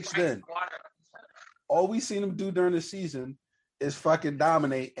had a hitch then. All we seen him do during the season is fucking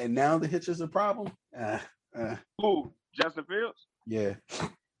dominate, and now the hitch is a problem. Who? Justin Fields? Yeah,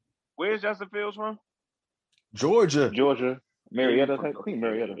 Where's Justin Fields from? Georgia Marietta. I think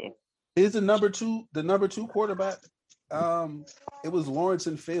Marietta. is the number two quarterback. It was Lawrence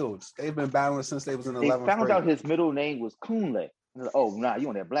and Fields. They've been battling since they was in the They 11th found grade. out his middle name was Coonley. Oh, nah, you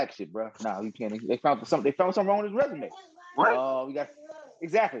on that black shit, bro. Nah, you can't. They found something wrong with his resume. What? We got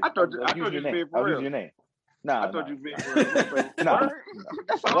exactly. I thought I was you using your said name. for I was real. using your name. Nah, I thought you meant Nah.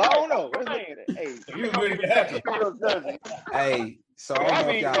 That's all Well, I right. don't know. I'm saying it. Hey, You was really happy. jersey. Hey, so I don't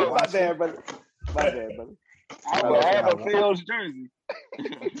know if y'all My watched bad, it. brother. My bad, brother. I don't know would if have y'all a Fields jersey.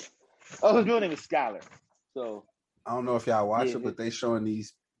 Oh, his real name is Skyler. So I don't know if y'all watch Yeah, it, but they showing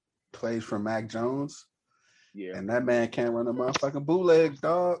these plays from Mac Jones, yeah. and that man can't run a motherfucking bootleg,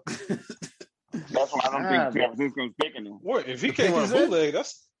 dog. That's why I don't think San Francisco's picking him. What if he The can't pick run a is in? bootleg?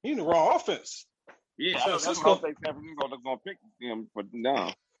 That's he in the wrong offense. Yeah, San that's Francisco- what I think San Francisco's going to pick him for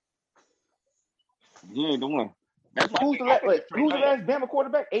now. He ain't the one. That's why Who's the I think last? it's Trey Who's the Lance. last Bama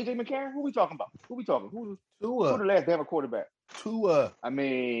quarterback? AJ McCarron. Who we talking about? Who's who the Tua, last Bama quarterback? Tua. I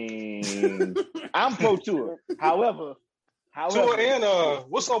mean, I'm pro Tua. However, Tua and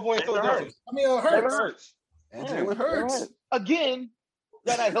what's up boy in Philadelphia? I mean, Hurts. Hurts. And Jalen Hurts. again,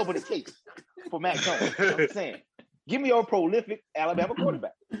 that not helping the case for Mac Jones. I'm saying, give me your prolific Alabama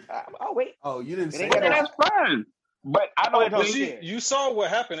quarterback. I'll wait. Oh, you didn't It say ain't got that. That's fine. But I Oh, don't no, But think shit. you saw what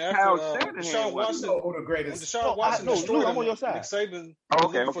happened Kyle after Shanahan Deshaun was- Watson. Oh, the When greatest. Deshaun Watson destroyed Lou, I'm him, on your Nick side. Saban Oh, was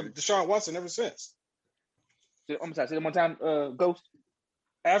looking okay. for Deshaun Watson ever since. I'm sorry. Say that one time, Ghost.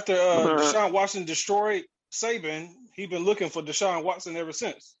 After Deshaun Watson destroyed Saban, he been looking for Deshaun Watson ever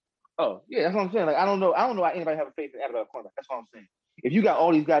since. Oh, yeah, that's what I'm saying. Like, I don't know why anybody have a faith in Alabama quarterback. That's what I'm saying. If you got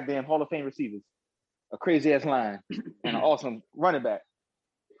all these goddamn Hall of Fame receivers, a crazy ass line, and an awesome running back,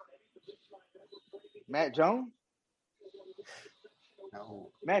 Matt Jones. No.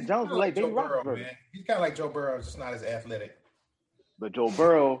 Matt Jones is like Baby Joe Burrow, Roethlisberger. man. He's kind of like Joe Burrow, just not as athletic. But Joe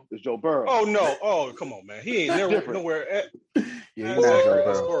Burrow is Joe Burrow. Oh no! Oh come on, man. He ain't nowhere at. Yeah, as he's not good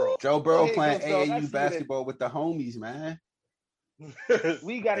Joe as Burrow. Joe Burrow Hey, playing Ghost Dog, I see AAU that. basketball with the homies, man.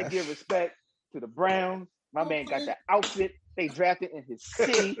 We got to give respect to the Browns. My man got the outfit they drafted in his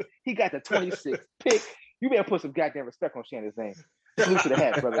city. He got the 26th pick. You better put some goddamn respect on Shannon's name. Salute to the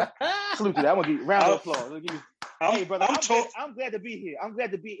hat, brother. Salute to that. I'm gonna give you a round of applause. Hey, brother, I'm glad to be here. I'm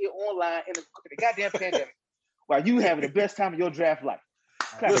glad to be here online in the goddamn pandemic while you having the best time of your draft life.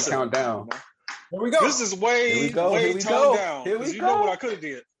 Clap Let's it up, count down. man. Here we go. This is way Here we go. way Here we toned go. down. Here we 'Cause you know go. what I could have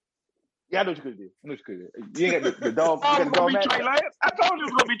did. Yeah, I know what you could do. You ain't got the dog. You I got was the going dog to be match? Trey Lance. I told you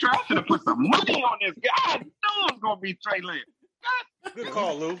it was going to be Trey. I should have put some money on this guy. I knew it was going to be Trey Lance. Good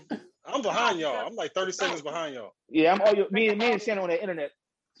call, Lou. I'm behind y'all. I'm like 30 seconds behind y'all. Yeah, I'm all your me and Shannon on the internet.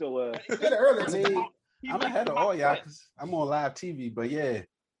 So He did it earlier I today. mean, I'm ahead of all y'all because I'm on live TV, but yeah.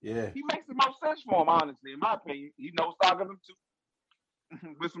 He makes the most sense for him, honestly, in my opinion. He knows soccer them too.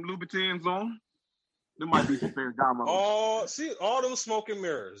 With some Louboutins on. There might be some Ferragamo. Oh, see, all them smoking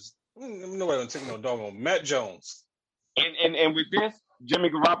mirrors. Nobody gonna take no doggone Matt Jones. And with this, Jimmy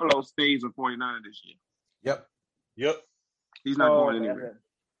Garoppolo stays with 49 this year. Yep. He's not going anywhere.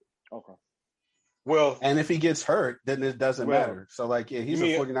 Okay. Well, And if he gets hurt, then it doesn't Well, matter. So, like, yeah, he's you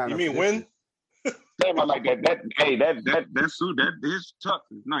a mean 49er. you mean for this when? year. Damn, I like that. That suit, his tuck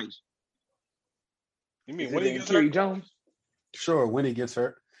is nice. You mean Is when it he in gets Kerry hurt? Jones? Sure, when he gets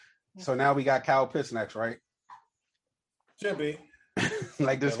hurt. So now we got Kyle Pitts next, right? Should be.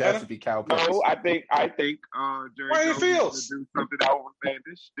 Like, this Atlanta? has to be Kyle Pitts. No, I think Jerry Why he Jones feels? needs to do something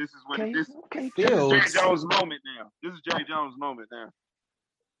outlandish. This is what Okay, this okay. is Jerry Fields. Jones' moment now. This is Jerry Jones' moment now.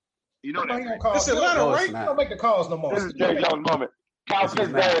 You know Nobody that. gonna call. It's He don't- Atlanta, No, right? it's He not. don't make the calls no more. This is Jerry Jones' moment. Kyle This is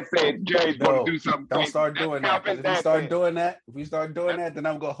Pitts' not. dad said Jerry's No, going to do something. Don't crazy. start That's doing Kyle that. 'Cause Pitts' if we dad start said. doing that, then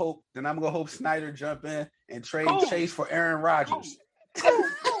I'm gonna hope Snyder jump in and trade Cool. Chase for Aaron Rodgers. Cool.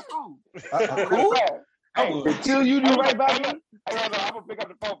 Cool? Hey, Until you do right by me. I'm gonna pick up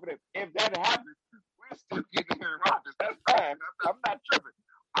the phone for this. If that happens, we're still getting Aaron Rodgers. That's fine. I'm not tripping.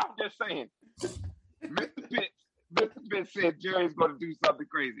 I'm just saying, Mr. Pitts said Jerry's going to do something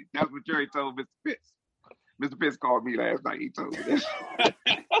crazy. That's what Jerry told Mr. Pitts. Mr. Pitts called me last night. He told me this.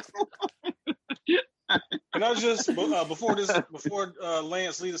 Can I just before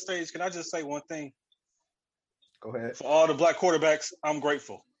Lance leave the stage? Can I just say one thing? Go ahead. For all the black quarterbacks, I'm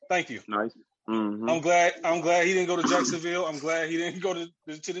grateful. Thank you. Nice. Mm-hmm. I'm glad he didn't go to Jacksonville. I'm glad he didn't go to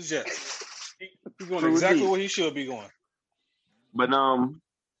the Jets. He's going True exactly indeed. where he should be going. But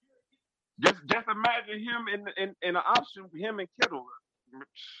just imagine him in an option for him and Kittle.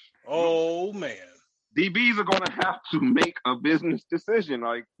 Oh man. DBs are going to have to make a business decision.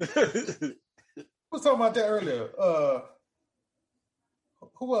 Like, We was talking about that earlier.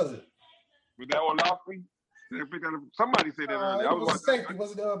 Who was it? was that Orlovsky? Somebody said that earlier. I It was a safety.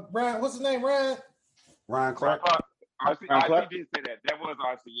 Was it Brian? What's his name? Ryan? Ryan Clark. RC did say that. That was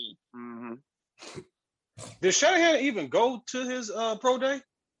RCE. Mm-hmm. Did Shanahan even go to his pro day?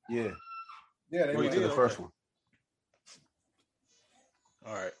 Yeah, Yeah, they Oh, he he went to did. the did? first Okay. one.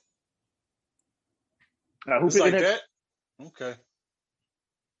 All right. Who It's picked like next? that. Okay.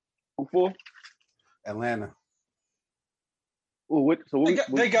 Who for? Atlanta. Ooh, what? So They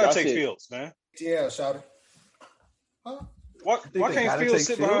what gotta y'all take said? Fields, man. Yeah, shout it. Huh? Why think why they can't gotta Fields take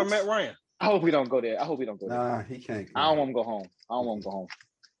sit behind Fields? Matt Ryan? I hope we don't go there. Nah, he can't. I don't want him to go home.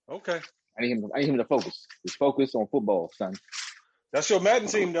 Okay. I need him to focus. Just focus on football, son. That's your Madden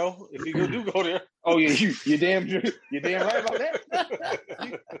team, though. If he do go there. Oh yeah, you're damn right about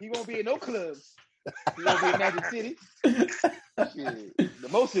that. He won't be in no clubs. He won't be in Magic City. Shit. The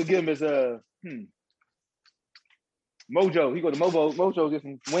most he'll give him is Mojo. He go to Mojo get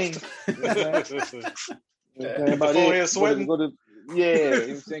some wings. You know what I'm saying? You know what I'm saying? About Forehead it. sweating. Go to, yeah, you know what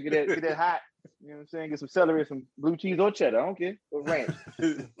I'm saying? Get that hot. You know what I'm saying? Get some celery, some blue cheese or cheddar. I don't care. Or ranch.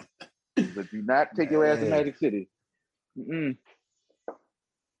 But do not take your ass to Magic City. Mm-mm.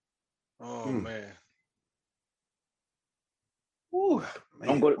 Oh man. Ooh,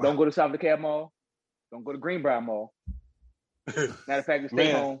 Don't go to South DeKalb Mall. Don't go to Greenbrier Mall. Matter of fact, just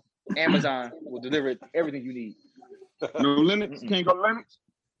stay Man. home. Amazon will deliver everything you need. No Lennox. Can't go to Lennox.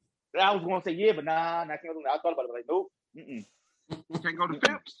 I was going to say yeah, but nah, I can't do that. I thought about it, but like nope. Mm-mm. Can't go to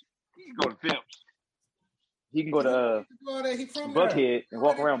Phipps. He can go to Phipps. He can go to He from there. Buckhead and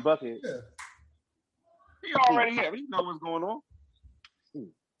walk around Buckhead. Yeah. He already have. He know what's going on.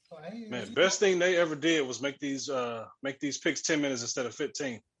 Man, best thing they ever did was make these picks 10 minutes instead of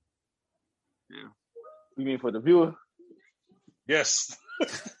 15. You mean for the viewer? Yes.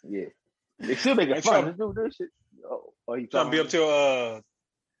 Yeah. They should make it fun. Let's do this shit. Oh, you Trying to be up till Well,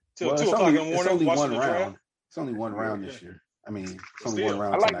 2 it's o'clock in the morning. It's only watching one the round. draft. It's only one round this year. I mean, it's only Still. one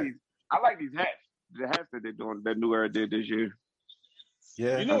round I like tonight. these. I like these hats. The hats that they're doing. That New Era did this year.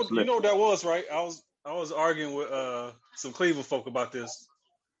 Yeah. You know what that was, right? I was arguing with some Cleveland folk about this.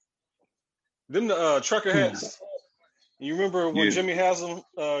 Them the trucker hats. You remember when Jimmy Haslam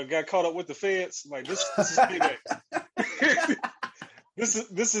got caught up with the feds? Like this is Big A.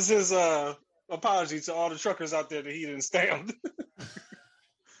 This is his apology to all the truckers out there that he didn't stand.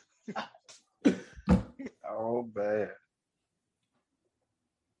 Oh, bad.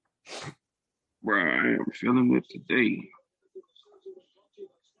 Bro, I am feeling it today.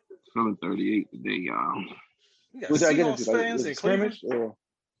 Feeling 38 today, y'all. What did I get Seahawks into? Like, fans was it in Cleveland. scrimmage or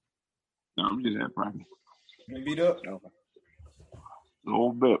No, I'm just at practice. You beat up? okay. A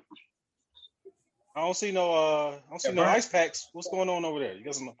little bit. I don't see no ice packs. What's going on over there? You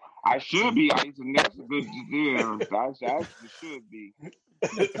got some? I should be icing. That's a good deal. I actually should be.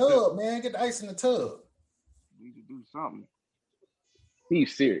 Tub, man. Get the ice in the tub. Need to do something.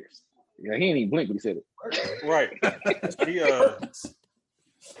 He's serious. Yeah, he ain't even blink when he said it. Right.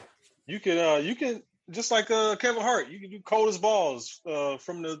 You can just like Kevin Hart. You can do cold as balls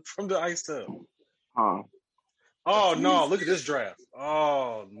from the ice tub. Huh. Oh no! Look at this draft.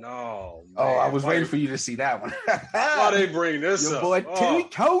 Oh no! Man. Oh, I was waiting for you to see that one. Why they bring this Your up? boy Timmy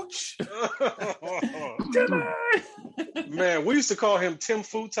Coach. Man, we used to call him Tim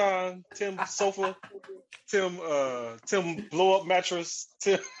Futon, Tim Sofa, Tim Blow Up Mattress,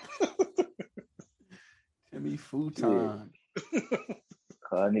 Tim. Timmy Futon.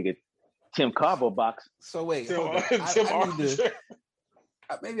 Nigga, Tim Carbo box. So wait, Tim, hold on. Tim I need to, Armchair.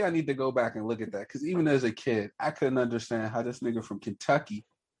 maybe I need to go back and look at that because even as a kid, I couldn't understand how this nigga from Kentucky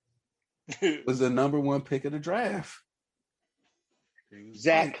was the number one pick of the draft.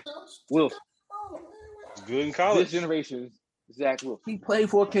 Zach Wilson. Good in This college. generation's Zach Wilson. He played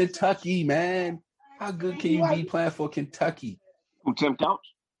for Kentucky, man. How good can you be playing for Kentucky? Who, Tim Couch?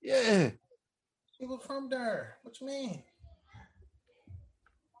 Yeah. He was from there. What you mean?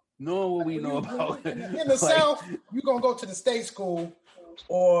 Knowing what we know about In the like, South, you're gonna go to the state school,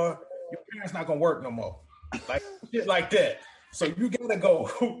 or your parents not gonna work no more. Like shit like that. So you gotta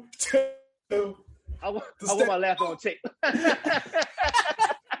go to I want my laugh on tape.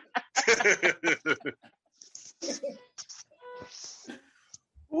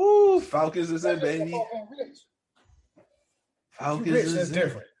 Ooh, Falcons is in, baby. Falcons Rich, is that's in.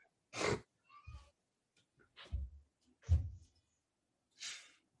 different.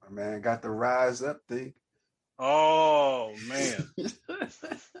 My man got the rise up thing. Oh man. It's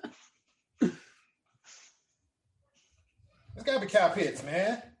gotta be Kyle Pitts,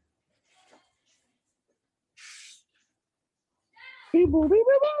 man.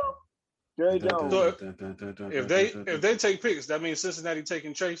 Jerry Jones. So if they take picks, that means Cincinnati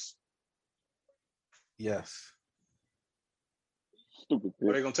taking Chase. Yes. Stupid.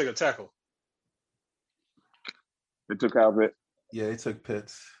 Or they gonna take a tackle. They took out of it. Yeah, they took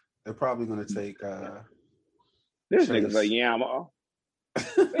Pitts. They're probably going to take This Chase. nigga's a Yama.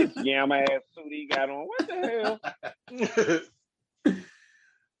 This Yama ass suit he got on. What the hell?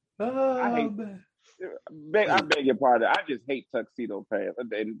 Oh, I hate- man. I beg your pardon. I just hate tuxedo pants.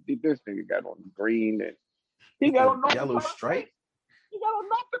 This nigga got on green and he got on North Yellow Dakota stripe. State. He got on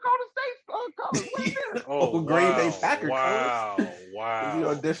North Dakota State colors. What is this? Oh, Green Bay wow. Packer Wow. colors. Is he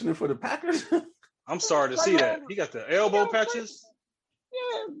Wow. auditioning for the Packers? I'm sorry to see that. He got the elbow patches.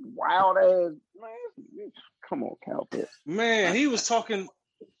 Yeah, wild ass man. Come on, Cal Pitts. Man, he was talking.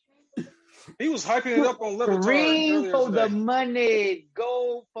 He was hyping it up on Levitard Green earlier for the today. money,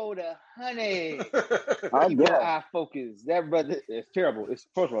 gold for the honey. I Keep your guess. eye focused. That brother is terrible. First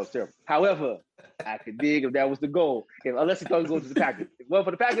of all, it's terrible. However, I could dig if that was the goal. Unless he thought he was going to the Packers. If well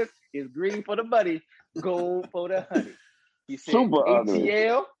for the Packers, it's green for the money, gold for the honey. He said, Super ugly.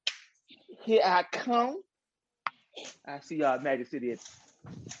 ATL, here I come. I see y'all at Magic City at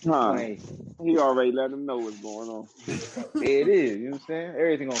Huh. Wayne. He already let him know what's going on. It is, you know what I'm saying?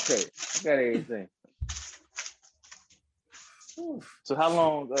 Everything on credit. I got everything. So how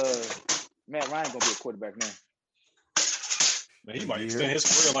long Matt Ryan gonna be a quarterback now? Man, he might extend his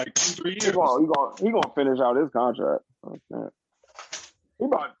career like 2-3 He years. gonna finish out his contract. Okay. He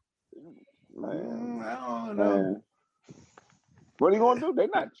about man. I don't know. Man. What are you gonna do? They're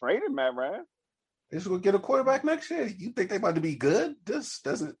not trading Matt Ryan. They're just gonna get a quarterback next year. You think they about to be good? This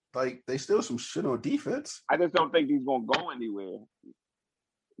doesn't they still some shit on defense. I just don't think he's gonna go anywhere.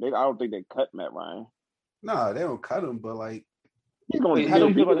 I don't think they cut Matt Ryan. No, they don't cut him, but like He's gonna, Wait, how do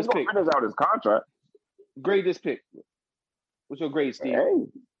you feel about he's this gonna pick? finish out his contract. Grade this pick. What's your grade, Steve? Hey,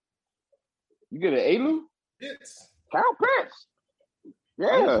 You give it an A-Lou? It's Cal Pitts. I'm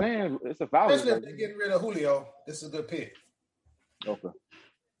just Yeah. saying, it's a foul. especially if they're getting rid of Julio. This is a good pick. Okay.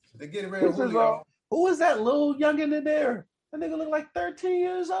 If they're getting rid of This is Julio. who is that little youngin in there? That nigga look like 13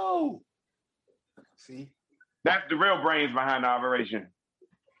 years old. See? That's the real brains behind the operation.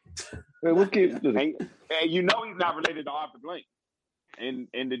 Wait, what kid? And you know he's not related to Arthur Blank. And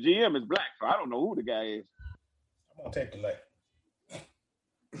the GM is black, so I don't know who the guy is. I'm gonna take the leg.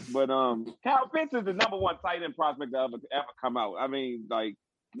 But Cal Pitts is the number one tight end prospect to ever come out. I mean, like,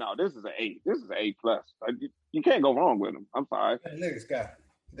 no, this is an A. This is an A plus. Like, you can't go wrong with him. I'm sorry. Analytics guy.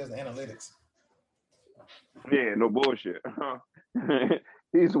 He does the analytics. Yeah, no bullshit.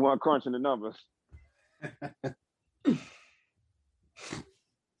 He's the one crunching the numbers.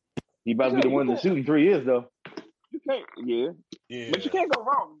 He about to be the one to shoot in 3 years, though. You can't, yeah, Yeah. but you can't go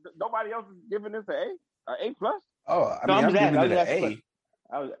wrong. Nobody else is giving this an A plus. Oh, I No, mean, I'm I'm just giving asking. it I an was just A. asking.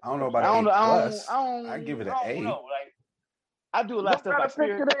 I don't know about I don't an know. A I plus. don't. I give it an I don't A. know. Like, I do a lot of stuff What by kind of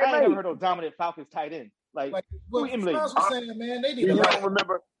pick spirit. do they I ain't never make? heard no dominant Falcons tight end. Like, Like who what emulating? Franz was saying, man, they need You a lot. don't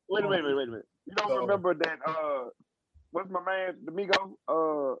remember? Wait a minute. You don't So- remember that? What's my man, D'Amigo?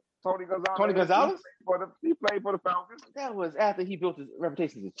 Tony Gonzalez. Tony Gonzalez? He played for the Falcons. That was after he built his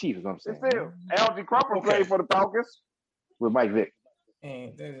reputation as a chief, is what I'm saying. Still, Algie Cropper Okay. played for the Falcons. With Mike Vick.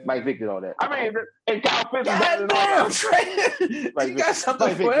 And, Mike Vick did all that. I mean, and Kyle Pitts is better God than all damn, that. Trey. Like You got Vic- something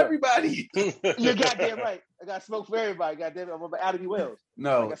like Vic, for yeah. everybody. You're goddamn right. I got smoke for everybody. Goddamn it. I'm about Adam Wells.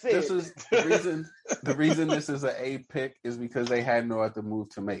 No, Like I said. this is the reason. The reason this is an A pick is because they had no other move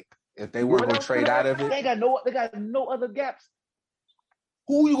to make. If they weren't What going to else trade did out they of They it, ain't got no other gaps.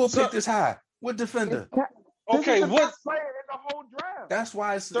 who you gonna So- pick this high? What defender? Okay, This is the what? best player in the whole draft. That's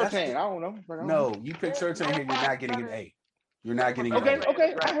why it's Surtain. I don't know. no. You pick Surtain here, you're not getting an A. You're not getting an Okay, A.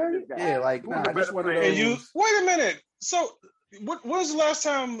 okay. I heard it. Yeah, like Who's nah, the just better one of player? those. And you wait a minute. So, when was the last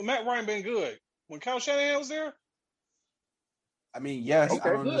time Matt Ryan been good? When Kyle Shanahan was there? I mean, yes, Okay,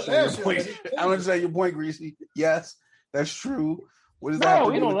 I don't good understand your last year, point. but he- I don't understand your point, Greasy. Yes, that's true. What does that No, have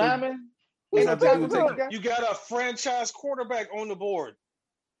to he do don't with the- lineman. What He does ain't that no have to do with tackle taking- guy. You got a franchise quarterback on the board.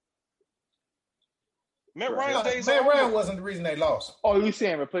 Matt Ryan's days Matt are Ryan over. wasn't the reason they lost. Oh, you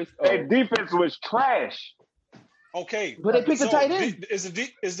saying replace? Their defense was trash. Okay, But they picked a tight end. Is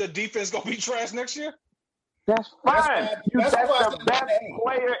the defense gonna be trash next year? That's That's fine. why- That's that's why I the said best A.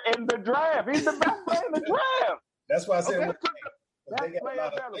 player in the draft. He's the best player in the draft. That's why I said Okay. they got a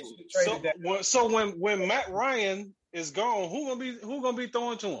lot of. They should have So, traded that. when Matt Ryan is gone, who gonna be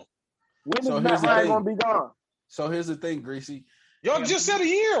throwing to him? When So is here's Matt the Ryan thing. going to be gone? So here's the thing, Greasy. Y'all just said a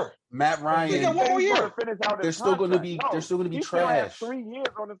year. Matt He got Ryan, one more He's year. gonna finish out his they're still going to contract. be No, they're still going to be he still has trash. 3 years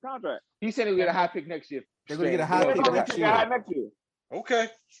on his contract. He said he'll get a high pick next year. They're gonna get a Saying, high yeah, pick He's going next to year. get high next year. Okay.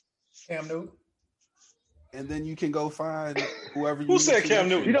 Cam Newton. And then you can go find whoever you Who need said to Cam next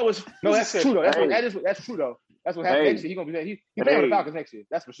Newton? You know what's no? That's said- true though. Hey. That's true though. That's what happened Hey. next year. He gonna be he playing on the Hey. Falcons next year.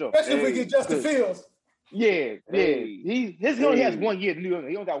 That's for sure. Especially if we Hey. get Justin Fields. Yeah. Hey. He only has Hey. 1 year in New England.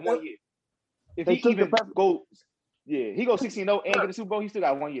 He only got 1 year. If They he took the even best- go, he goes 16-0 and get the Super Bowl. He still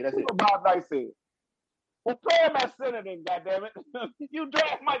got 1 year. That's it. What Bob Knight said. Well, play him at center then, goddammit. You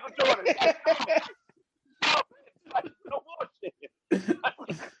draft Michael Jordan. No bullshit.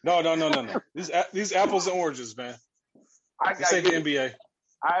 No, No. These apples and oranges, man. This ain't the NBA.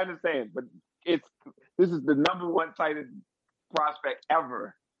 I understand, but this is the number one tight end prospect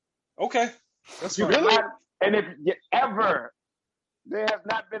ever. Okay, that's fine. Really? And if ever, there has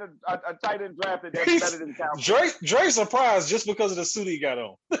not been a tight end drafted that's better than Calvin. Dre surprised just because of the suit he got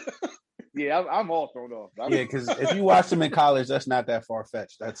on. Yeah, I'm all thrown off. Yeah, because if you watch him in college, that's not that far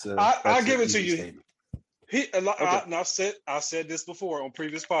fetched. I'll give it to you. Statement. I said this before on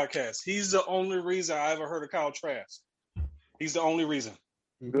previous podcasts. He's the only reason I ever heard of Kyle Trask. He's the only reason.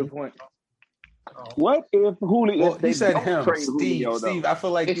 Good point. What if Julio? Well, he said him, Steve. I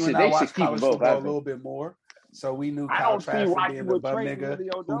feel like you and I watched college football a little bit more, so we knew Kyle Trask being the bum nigga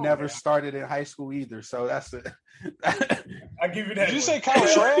who never started in high school either. So that's it. I give you that. Did you say Kyle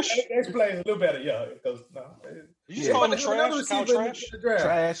Trash? Explain a little better, yeah. Because you just call him trash? Kyle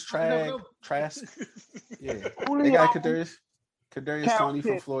Trash? Trash. Yeah, they got Kadarius Toney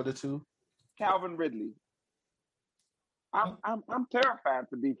from Florida too. Calvin Ridley. I'm terrified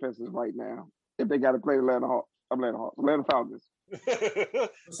for defenses right now if they got to play Atlanta Falcons.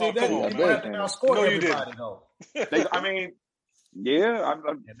 See, they have to outscore everybody though. Yeah,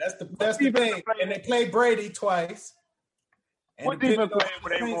 that's the thing. And they play Brady twice. What defense player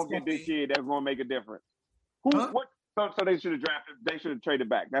would they won't get this year that's going to make a difference? What? So they should have drafted. They should have traded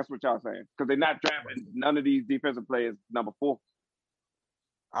back. That's what y'all saying because they're not drafting none of these defensive players number 4.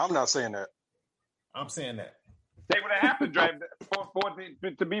 I'm not saying that. I'm saying that. They would have to draft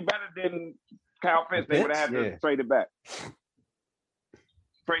to be better than Kyle Pitts. They would have to trade it back.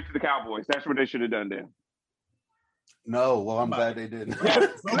 Straight to the Cowboys. That's what they should have done then. No, well, I'm glad they didn't.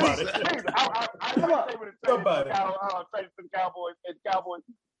 Somebody. I they would have traded to the Cowboys and Cowboys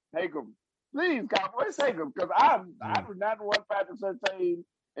take them. Please, Cowboys, take them because I do not want Patrick Surtain.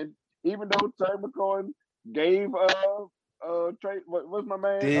 And even though Terry McLaurin gave Trey, what's my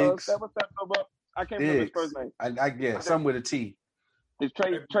man? Diggs. I can't remember his first name. I get some with a T. It's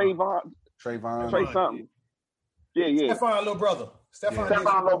Trayvon. Trey something. Yeah. Stephon little brother. Stephon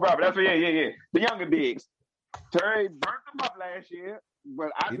little brother. That's yeah. The younger Diggs. Terry burnt them up last year,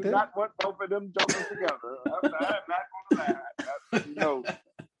 but I do not want both of them jokers together. I'm not going to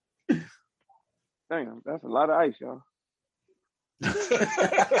lie. Damn, that's a lot of ice, y'all.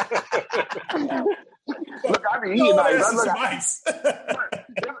 Look, I be eating ice. Look,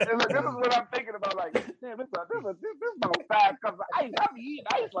 this is what I'm thinking about. Like, damn, this about 5 cups of ice. I be eating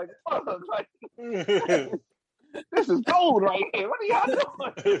ice like fuck. Like, this is cold right here. What are y'all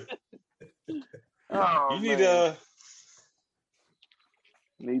doing? Oh, you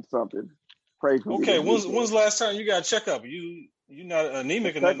need something. Pray for me. Okay, when's the last time you got a checkup? You not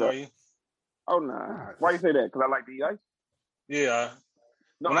anemic or nothing, are you? Oh no. Why you say that? Because I like to eat ice. Yeah.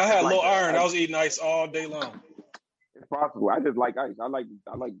 When I had low iron, I was eating ice all day long. It's possible. I just like ice. I like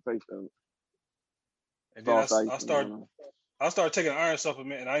the taste of it. And then I started taking an iron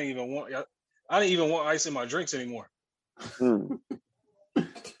supplement, and I didn't even want ice in my drinks anymore.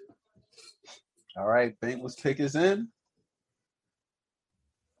 All right, Bengals pick is in.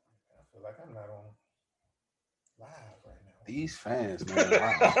 I feel like I'm not on live right now. These fans, man.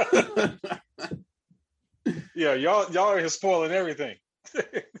 Wow. Yeah, y'all are here spoiling everything.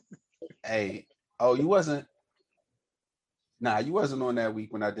 Hey, you wasn't on that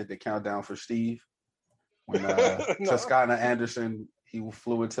week when I did the countdown for Steve. When Toscana Anderson, he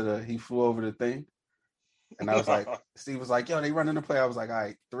flew over the thing. And I was like, Steve was like, yo, they running the play. I was like, all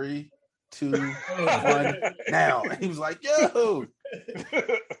right, 3, 2, 1, now. And he was like, yo.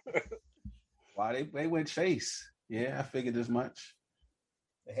 Wow, they went chase. Yeah, I figured as much.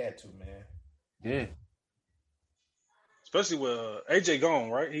 They had to, man. Yeah. Especially with AJ gone,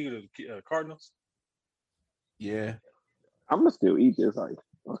 right? He the Cardinals. Yeah. I'm gonna still eat this ice.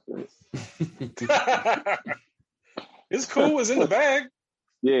 It's cool. It's in the bag.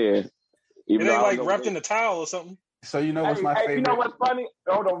 Yeah. It ain't like wrapped in a towel or something. So you know what's my favorite? You know what's funny?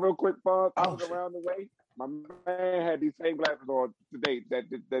 Hold on, real quick, Fonz. I was around the way. My man had these same glasses on today that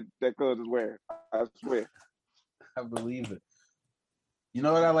cuz is wearing. I swear. I believe it. You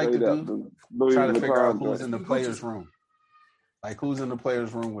know what I like to do? Try to figure out who's in the players' room. Like who's in the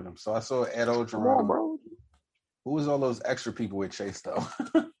players' room with him. So I saw Ed Ogeron. Bro. Who was all those extra people with Chase though?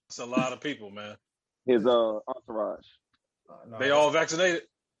 It's a lot of people, man. His entourage. They all vaccinated.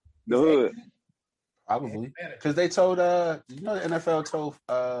 The hood. Probably. Because they told the NFL told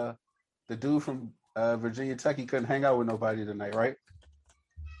the dude from Virginia Tech he couldn't hang out with nobody tonight, right?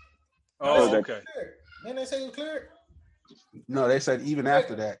 Oh, okay. Then they say he was cleared? No, they said even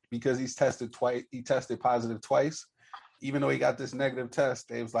after that, because he tested positive twice. Even though he got this negative test,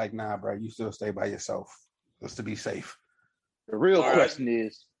 they was like, nah, bro, you still stay by yourself just to be safe. The real question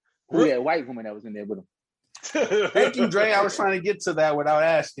is, Who that white woman that was in there with him? Thank you, Dre. I was trying to get to that without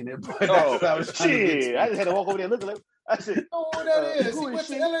asking it, but that's what I was trying to get Shit, to. I just had to walk over there looking like I said, Oh, who that is? who He is went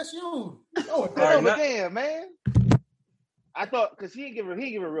to she? LSU. Oh, right, but damn, man. I thought because he didn't give her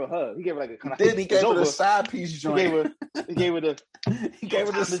a real hug. He gave her like a kind of. Then he gave her the side piece He joint. gave her the. He gave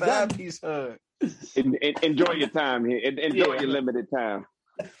her the Time is side done. piece hug. Enjoy your time here. Enjoy Yeah. your limited time.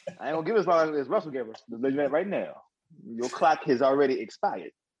 I ain't gonna give it as long as Russell gave her. Just let you know that right now. Your clock has already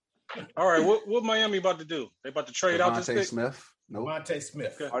expired. All right, what Miami about to do? They about to trade out this Devontae pick? Smith. Nope. Devontae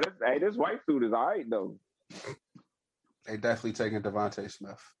Smith. Okay. Oh, this white suit is all right though. They definitely taking Devontae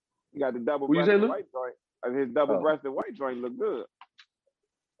Smith. He got the double Who you say, breasted Luke? white joint. His double breasted white joint look good.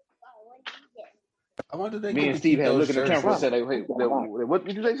 I wonder if they Me can and Steve keep had to those look in the camera and jerseys. said, like, "Wait, what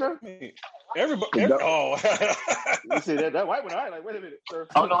did you say, sir?" Everybody. Oh. You said that white one. All right, like, wait a minute, sir.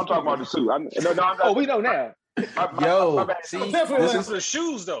 Oh no, I'm talking about the suit. I'm not, Oh, we know now. Yo, bad. see, Definitely this like- is the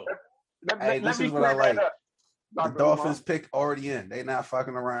shoes though. Hey, this is what I like. The Dolphins pick already in. They not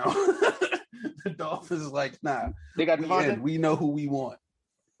fucking around. The Dolphins is like, nah, They got we Devontae. in. We know who we want.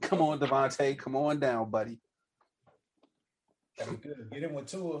 Come on, Devontae. Come on down, buddy. That'd be good. Get him with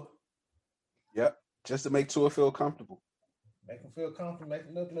Tua. Yep. Just to make Tua feel comfortable. Make him feel comfortable. Make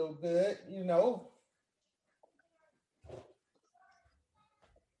him look a little good. You know.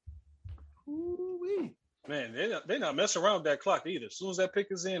 Ooh-wee. Man, they not messing around with that clock either. As soon as that pick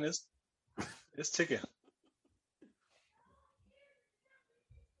is in, it's ticking.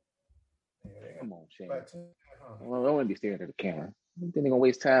 Come on, Shane. Back to- Well, I wouldn't be staring at the camera. Then they gonna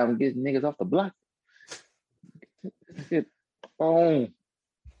waste time getting niggas off the block. Shit. Oh,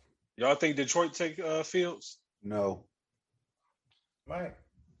 Y'all think Detroit take Fields? No. Mike.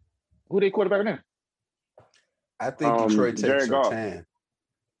 who they quarterback now? I think Detroit takes Jared Goff. Surtain.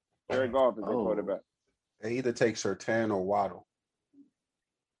 Jared Goff is their Oh. quarterback. They either take Surtain or Waddle.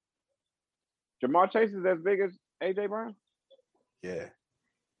 Jamar Chase is as big as AJ Brown. Yeah.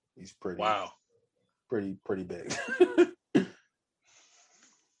 He's pretty pretty big.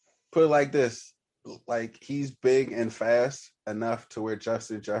 Put it like this. Like, he's big and fast enough to where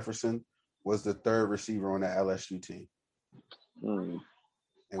Justin Jefferson was the third receiver on the LSU team. Mm.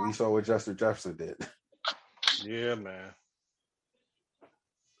 And we saw what Justin Jefferson did. Yeah, man.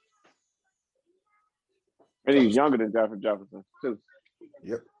 And he's younger than Jefferson too.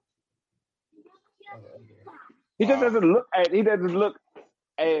 Yep. He just doesn't look. He doesn't look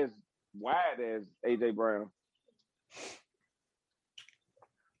as wide as AJ Brown.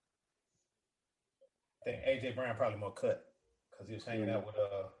 I think AJ Brown probably more cut because he was hanging out with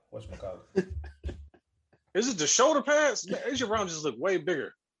whatchamacallit. Is it the shoulder pads? Man, AJ Brown just look way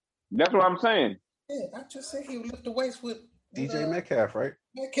bigger. That's what I'm saying. Yeah, I just said he would lift the weights with DJ Metcalf, right?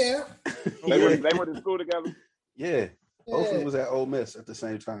 Metcalf. They went to school together. Yeah. Both of them Yeah. was at Ole Miss at the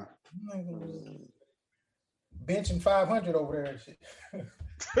same time. Benching 500 over there and shit.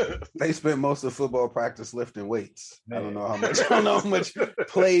 They spent most of football practice lifting weights. I don't Man. know how much. I don't know how much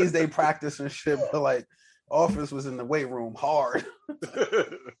plays they practice and shit. But like, Office was in the weight room hard.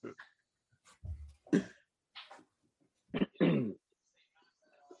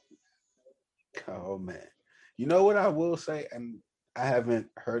 Oh man, you know what I will say, and I haven't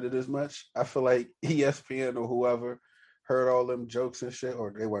heard it as much. I feel like ESPN or whoever heard all them jokes and shit,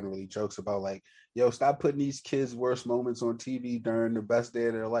 or they weren't really jokes about like, yo, stop putting these kids' worst moments on TV during the best day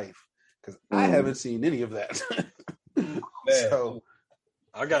of their life, because I haven't seen any of that. So,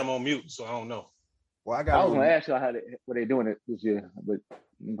 I got him on mute, so I don't know. well, I I got was gonna ask y'all how what they doing it this year, but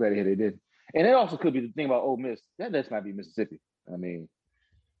I'm glad to hear they did. And it also could be the thing about Ole Miss. That just might be Mississippi. I mean,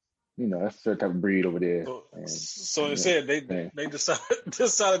 you know, that's a certain type of breed over there. So it said they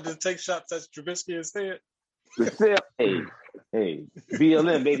decided to take shots at Trubisky instead. Hey,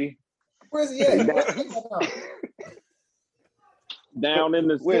 BLM baby. Where's he at? Down in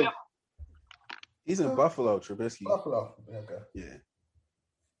the Where? city. He's in Buffalo, Trubisky. Buffalo. Okay. Yeah.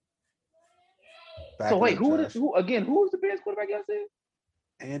 Back So in wait, the who draft. was the Bears quarterback y'all said?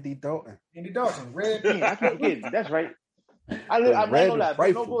 Andy Dalton. Andy Dalton, red. Yeah, I keep forgetting. That's right. I The ain't red gonna lie,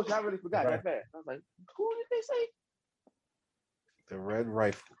 rifle. no bullshit. I really forgot Right. that fast. I was like, who did they say? The Red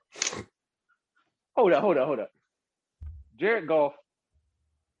Rifle. Hold up. Jared Goff,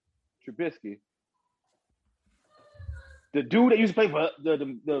 Trubisky, the dude that used to play for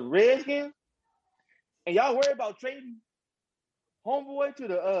the Redskins, and y'all worry about trading homeboy to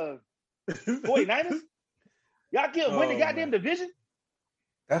the 49ers? Y'all can't win the goddamn division?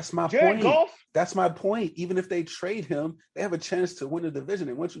 That's my Jared point. Goff? That's my point. Even if they trade him, they have a chance to win the division.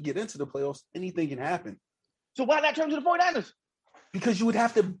 And once you get into the playoffs, anything can happen. So why not trade him to the 49ers? Because you would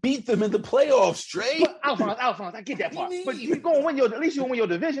have to beat them in the playoffs, Dre. But Alphonse, I get that part. But you gonna win at least you gonna win your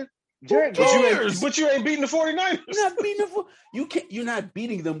division. Jared But Goff, you ain't beating the 49ers. You're not beating them. You're not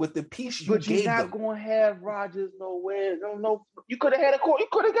beating them with the piece you but you're gave not them. going to have Rodgers nowhere. No. You could have had a court. You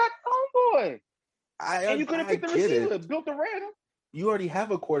could have got homeboy. And you could have picked the receiver, built around him. You already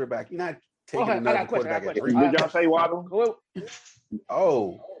have a quarterback. You're not taking Okay, I another got a question, quarterback at I got a 3. question. Did y'all say Waddle? Well,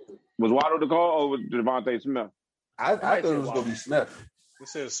 Oh, Was Waddle the call or was Devontae Smith? I thought it was going to be Smith. It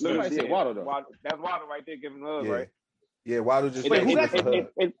says Somebody Smith. said Waddle, though. That's Waddle right there giving love, Yeah. right? Yeah, Waddle just Wait, gave who got Smith a hug.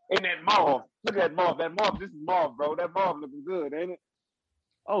 In that mauve. Look at that mauve. That mauve. This is mauve, bro. That mauve looking good, ain't it?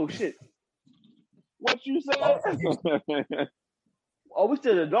 Oh, shit. What you said? Oh, we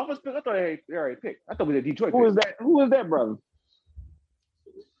still the Dolphins pick? I thought they already picked. I thought we did Detroit Who pick. is that? Who is that, brother?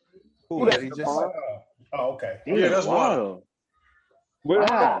 Who that? he just Oh, okay. Yeah, that's Waddle.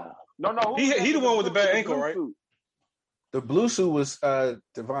 Wow. No. Who is that He the with one with the bad blue ankle, right? suit? the blue suit was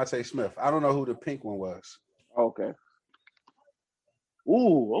Devontae Smith. I don't know who the pink one was. Okay.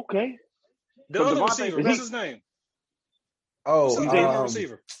 Ooh, okay. The So other Devontae receiver, Smith- what's his name? Oh, What's the other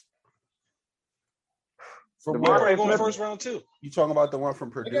receiver? from Devontae We're where? probably going Smith- first round too. You talking about the one from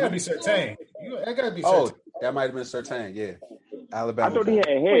It Purdue? gotta be Surtain. That gotta be Oh, Surtain. that might have been Surtain. Yeah, I Alabama. thought he had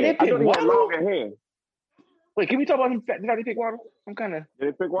hair. Wait, they I thought he picked had Waddle? longer hair. Wait, can we talk about him? The fact they picked Waddle? I'm kind of. Did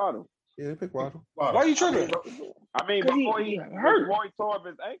they pick Waddle? Yeah, they picked Waddle. Wow. Why are you tripping? I mean, 'Cause before he he hurt. before he tore up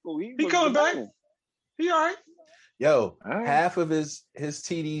his ankle, he He was coming the back. man. He all right. Yo, All right. half of his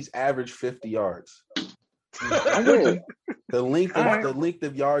TDs average 50 yards. I'm with you. The length All right.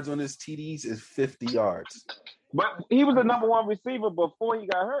 of yards on his TDs is 50 yards. But he was the number one receiver before he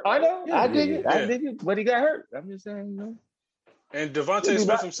got hurt. I know. Yeah, I dig it. yeah. I dig it. But he got hurt. I'm just saying, you know. And Devontae He'll be Smith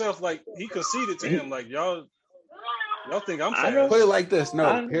back. himself, like he conceded to him, like y'all think I'm I fast. know. Put it like this. No,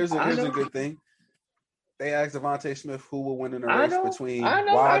 I here's a know. good thing. They asked Devontae Smith who will win in a I race know. between I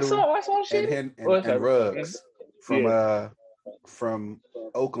know. Waddle I saw shit. and Ruggs from Yeah.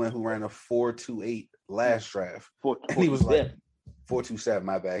 Oakland, who ran a 4.28 last draft. And he was 4.27. like 4.27.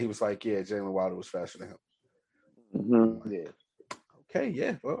 My bad. He was like, yeah, Jalen Waddle was faster than him. Mm-hmm. Yeah. Okay,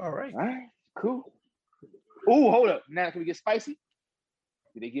 yeah. Well, all right. All right. Cool. Ooh, hold up. Now can we get spicy?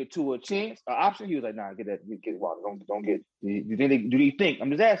 Did they give Tua a chance, an option? He was like, "Nah, get Waddle. Don't get." Do they think? I'm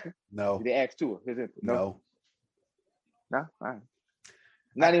just asking. No, Did they ask Tua? His input? no. No. All right.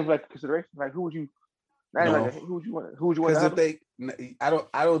 Not even like consideration. Like who would you? Not even No. like who would you want? Who would you want? Because To if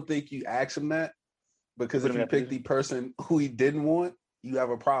I don't think you ask him that. Because Put if him you in that pick the person who he didn't want, you have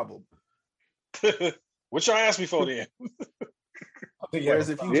a problem. What y'all asked me for then? Whereas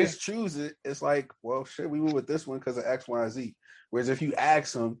if you Yeah. just choose it, it's like, well, shit, we went with this one because of X, Y, and Z. Whereas if you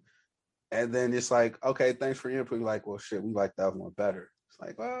ask them, and then it's like, okay, thanks for your input. You're like, well, shit, we like the other one better. It's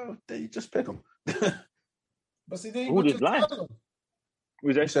like, well, then you just pick them. But see, then Who you just just lying? tell them.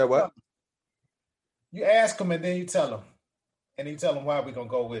 You said what? You ask them and then you tell them, and you tell them why we're gonna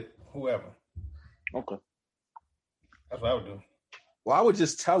go with whoever. Okay. That's what I would do. Well, I would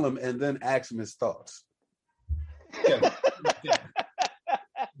just tell him and then ask him his thoughts. Yeah.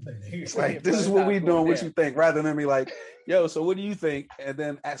 It's like, this is what we doing. What you think? Rather than be like, yo, so what do you think? And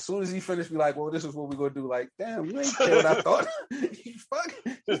then as soon as he finished, be like, well, this is what we're gonna do. Like, damn, you ain't care what I thought. You fuck.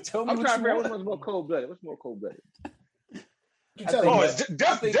 Just tell me I'm what trying to you figure out want. what's more cold blooded. What's more cold blooded? You tell Oh, them it's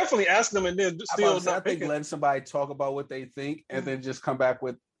definitely ask them and then still I not think picking. letting somebody talk about what they think and then just come back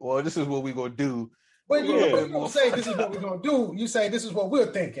with, well, this is what we're gonna do. But you Yeah. don't say this is what we're gonna do. You say this is what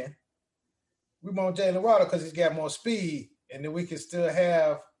we're thinking. We want Jalen Waddle because he's got more speed, and then we can still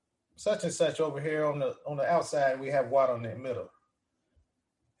have such and such over here on the outside. We have Waddle in the middle,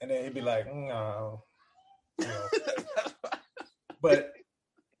 and then he'd be like, no, you know. But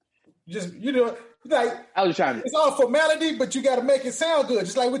just like I was just trying to. it's all formality, but you got to make it sound good.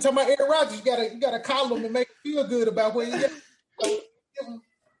 Just like we're talking about Aaron Rodgers, you got to call him and make him feel good about where he is. So,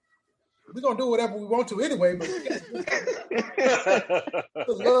 we're gonna do whatever we want to anyway, but we got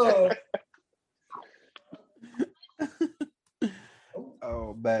to love.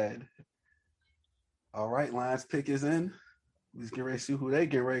 Oh, bad. All right, Lions pick is in. Let's get ready to see who they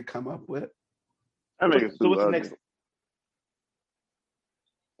get ready to come up with. I make it So what's the ugly. next?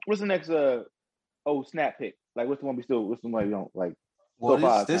 What's the next? Snap pick. Like what's the one we still? What's the one we don't like? Well, So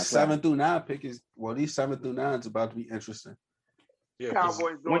far, this it's not 7 through 9 pick is, well, these 7 through 9 is about to be interesting. Yeah, 'cause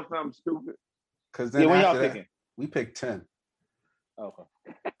Cowboys doing something stupid. Because then Yeah, when y'all after that, picking? we picked 10. Okay.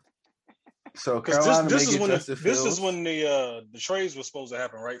 So 'cause Carolina this may is get when Justin this Fields. is when the trades were supposed to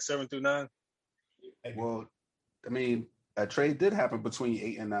happen, right? 7 through 9. Well, I mean, a trade did happen between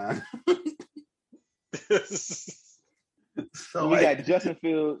 8 and 9. So We got Justin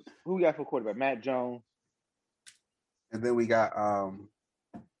Fields. Who we got for quarterback? Matt Jones. and then we got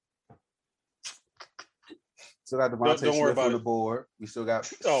Still got Devontae Don't worry Smith on about the it. board. We still got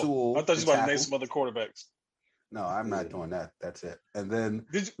Oh, Sewell. I thought you the were about to name tackle. some other quarterbacks. No, I'm not doing that. That's it. And then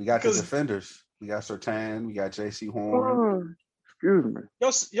Did you, we got the because defenders. We got Surtain. We got J.C. Horn. Excuse me.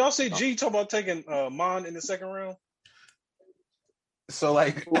 y'all see G talk about taking Mon in the second round? So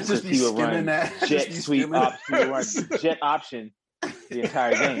like, I just be He would skimming run that. I jet just be sweep skimming. option. He would run jet option the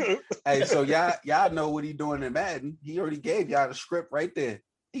entire game. Hey, so y'all know what he doing in Madden. He already gave y'all the script right there.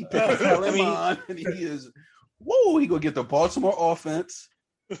 He picked Kellen Mond, and he is, whoa, he gonna get the Baltimore offense,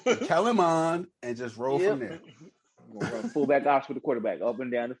 Kellen Mond, and just roll from there. Gonna run fullback option for the quarterback, up and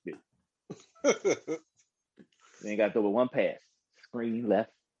down the field. They ain't got to throw with one pass. Screen left,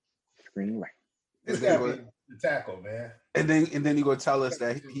 screen right. And It's then, gotta go, be the tackle, man. and then you gonna tell us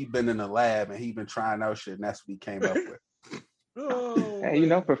that he been in the lab and he been trying out shit, and that's what he came up with. Oh, Hey, you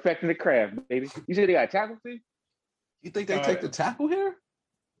know, perfecting the craft, baby. You said they got a tackle, see? You think they take the tackle here?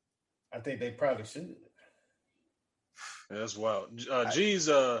 I think they probably should. that's wild. G's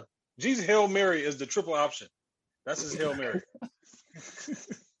Hail Mary is the triple option. That's his Hail Mary.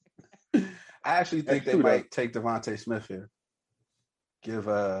 I actually think That's they true, might take Devontae Smith here. Give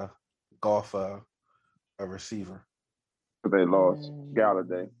Goff a receiver. But they lost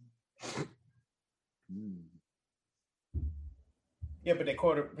Galladay. Yeah, but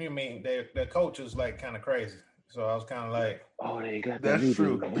their coach was like kind of crazy. So I was kind of like, Oh, they got that That's new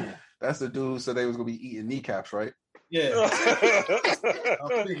true. dude, man. That's the dude who said they was gonna be eating kneecaps, right? yeah,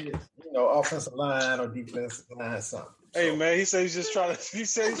 I figured, offensive line or defensive line, something. Hey man, he said he's trying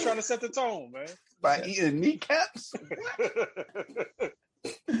to set the tone, man. By eating kneecaps?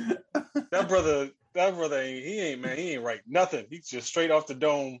 That brother he ain't right nothing. He's just straight off the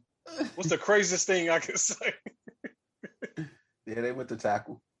dome. What's the craziest thing I can say? Yeah, they went to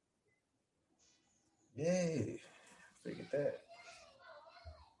tackle. Yeah, figured that.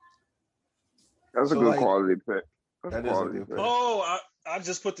 That's a So, good like, quality pick. That's that is a quality good pick. pick. Oh, I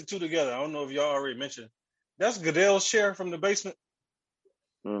just put the two together. I don't know if y'all already mentioned. That's Goodell's chair from the basement.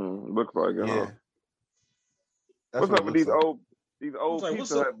 Looks like it, Yeah. huh? That's What's what up it with looks these like. old like, what's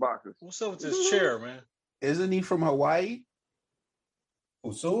Pizza up? Hut boxes? What's up with this chair, man? Isn't he from Hawaii?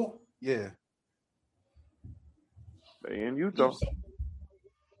 Usul? Yeah. They in Utah.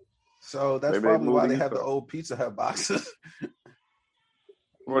 So that's Maybe they probably why moved they to have the Utah. old Pizza Hut boxes.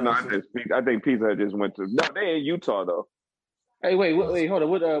 Well, no, I think Pizza Hut just went to. No, they in Utah though. Hey, wait, hold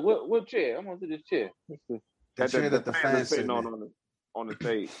on. What chair? I'm onto this chair. What's the- The chair that the fans sitting sitting on the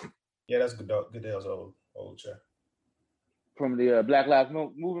stage. Yeah, that's Goodell's old chair. From the Black Lives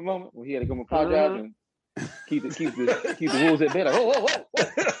Movement moment when he had to come apologize and keep the rules at bay. Like,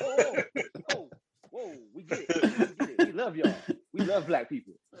 whoa, we get it. We love y'all. We love black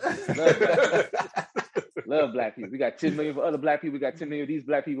people. Love black people. We got 10 million for other black people. We got 10 million of these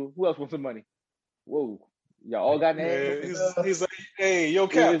black people. Who else wants some money? Whoa, y'all all got names. Yeah, he's like, hey, yo,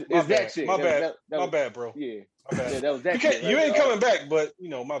 Cap, It's that shit. My bad, That my was- bad, bro. Yeah, My bad. yeah, that was that. You can't, shit, you right? ain't coming back, but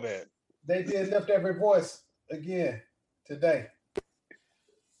my bad. They did lift every voice again today.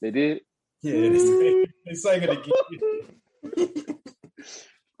 They did. Yeah, they sang it again.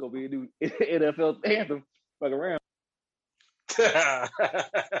 Gonna be a new NFL anthem. Fuck around.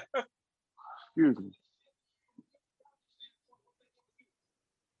 Excuse me.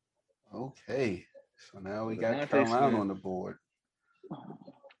 Okay. So now we got Devontae Carolina Smith. on the board.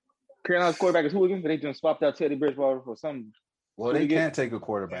 Carolina's quarterback is who again? They just swapped out Teddy Bridgewater for some Well, Who they they get? can't take a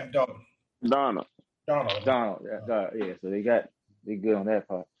quarterback. Dalton. Donna. Donald. Donald. Yeah, so they good on that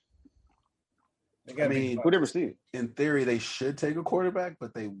part. They got I mean, Who never see it? In theory, they should take a quarterback,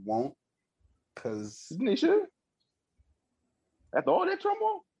 but they won't because Didn't they should? After all that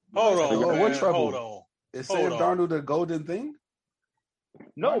trouble? Hold on, Oh, man. what trouble? Hold on. is Hold Sam on. Darnold the golden thing?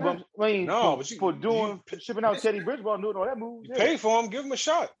 No, Why but I mean, No, but you- for shipping out Teddy Bridgewater, doing all that move. You pay for him, give him a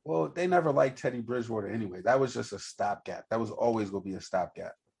shot. Well, they never liked Teddy Bridgewater anyway. That was just a stopgap. That was always going to be a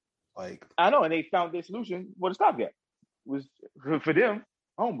stopgap. Like, I know, and they found their solution for the stopgap. Was for them,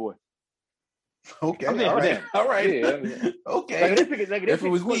 homeboy. okay, I'm saying all for right, them. all right, Yeah, I mean, okay. Like they pick it, like they If it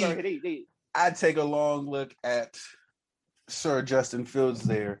pick was quarterback, me- they I'd take a long look at Sir Justin Fields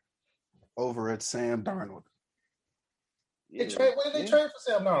there over at Sam Darnold. What did they trade for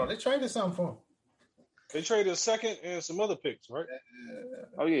Sam Darnold? They traded something for him. They traded a second and some other picks, right?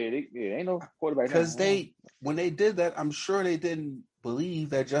 Oh yeah, ain't no quarterback now. Because when they did that, I'm sure they didn't believe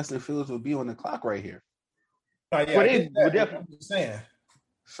that Justin Fields would be on the clock right here. Oh, yeah, But I they get that, would but definitely- I'm just saying.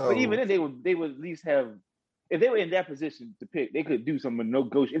 So, But even then, they would at least have, if they were in that position to pick, they could do some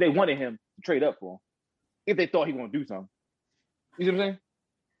negotiation. If they wanted him to trade up for him, if they thought he want to do something, you see what I'm saying?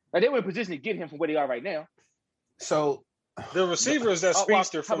 Like they were in position to get him from where they are right now. so The receiver is that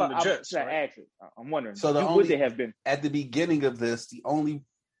speedster how from about the Jets, I right? ask you? I'm wondering. So the would only they have been? at the beginning of this, the only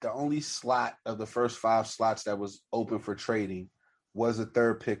slot of the first 5 slots that was open for trading was a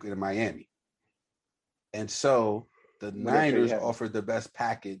third pick in Miami. And so the Niners offered the best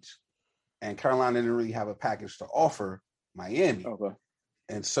package, and Carolina didn't really have a package to offer Miami. Okay.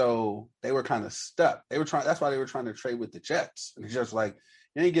 And so they were kind of stuck. That's why they were trying to trade with the Jets. And it's just like,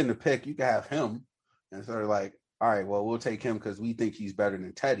 you ain't getting the pick, you can have him. And so they're like, all right, well, we'll take him because we think he's better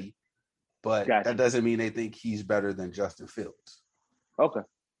than Teddy. But that doesn't mean they think he's better than Justin Fields. Okay.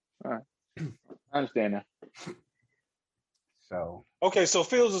 All right. I understand that. So so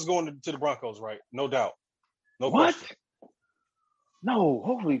Fields is going to the Broncos, right? No doubt. No what? question. No,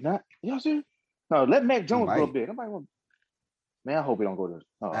 hopefully not. Y'all serious? No, let Mac Jones go up there. Nobody want. Man, I hope he don't go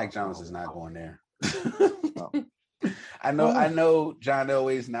there. Mac Jones is not going there. I know John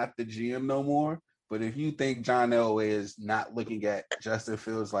Elway's not the GM no more, but if you think John Elway is not looking at Justin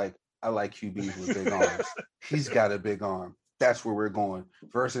Fields like, I like QBs with big arms, he's got a big arm. That's where we're going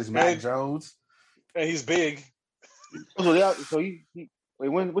versus Mac Jones. And he's big. So he wait,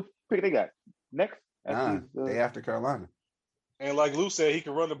 what pick they got next? Day after Carolina. And like Lou said, he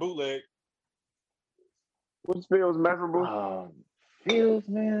can run the bootleg. What's Fields measurable? Fields,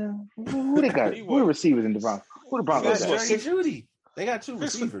 man. Who they got? Who the receivers in the Broncos? Who the Broncos got? Jerry Jeudy. They got 2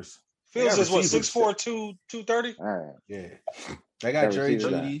 receivers. Fields is what, 6'4", 230? All right. Yeah. They got Jerry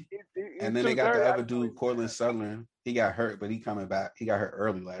Jeudy. And then they got the other dude, Cortland Sutherland. He got hurt, but he coming back. He got hurt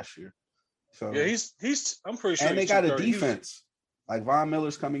early last year. So yeah, he's I'm pretty sure. And they got a defense. Like Von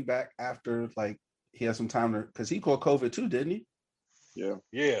Miller's coming back after he has some time because he caught COVID too, didn't he?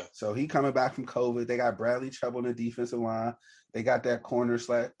 Yeah. So he coming back from COVID. They got Bradley Chubb on the defensive line. They got that corner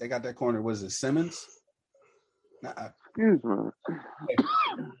They got that corner. Was it Simmons? Excuse me.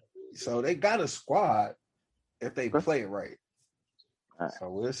 So they got a squad if they play it right. So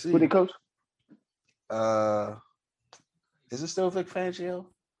we'll see. Who they coach? Is it still Vic Fangio?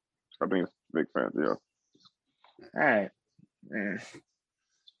 I think it's Vic Fangio. All right. I'm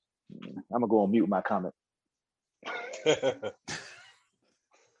gonna go on mute my comment.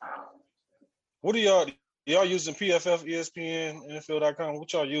 What are y'all using? PFF, ESPN, NFL.com?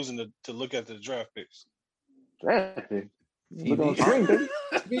 What y'all using to look at the draft picks? Draft pick. Look on screen,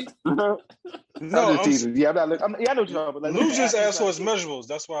 baby. No, I'm just teasing. Yeah, I know what you're talking about. Like, Lou just asked for his measurables.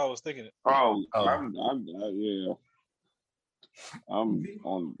 That's why I was thinking it. I'm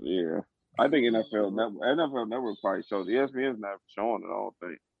on. Yeah, I think NFL Network probably shows. ESPN's not showing it. I don't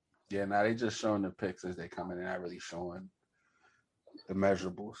think. Yeah, they just showing the picks as they come in. They're not really showing the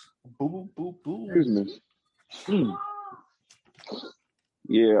measurables. Boo, boo, boo. Excuse me.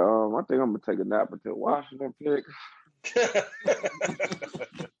 Yeah, I think I'm gonna take a nap until Washington pick.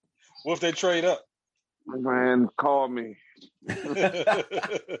 What if they trade up? Man, call me.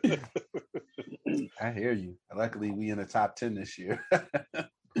 I hear you. Luckily, we in the top 10 this year.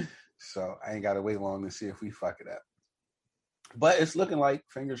 So I ain't got to wait long to see if we fuck it up. But it's looking like,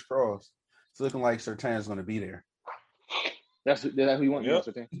 fingers crossed, it's looking like Surtain's going to be there. That's who you want. Yep.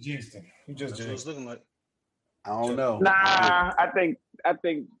 Surtain? He just That's what it's looking like. I don't know. Nah, I think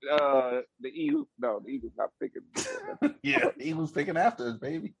the Eagles. No, the Eagles not picking. Yeah, Eagles picking after us,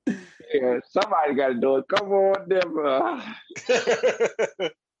 baby. Yeah, somebody got to do it. Come on, Denver.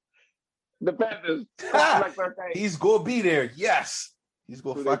 The Panthers. He's going to be there. Yes, he's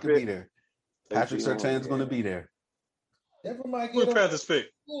going to fucking be there. Patrick Surtain's going to be there. Denver might Who get the Panthers pick?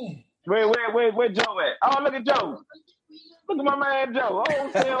 Wait, where Joe at? Oh, look at Joe. Look at my man Joe.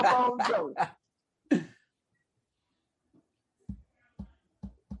 Oh, cell phone Joe.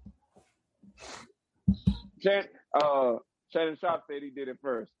 Shannon Sharp said he did it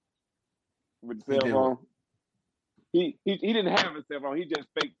first with the cell phone. He didn't have a cell phone. He just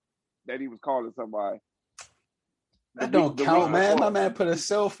faked that he was calling somebody. That don't count, man. My man put a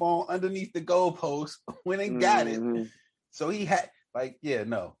cell phone underneath the goalpost when he got it. So he had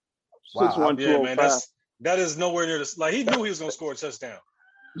no. Wow. Yeah, man, that is nowhere near this. Like he knew he was gonna score a touchdown.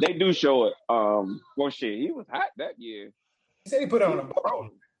 They do show it. Well, shit, he was hot that year. He said he put it on the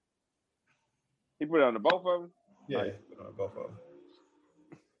both. He put it on the both of them. Yeah, he put it on both of them.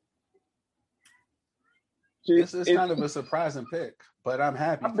 This is kind of a surprising pick, but I'm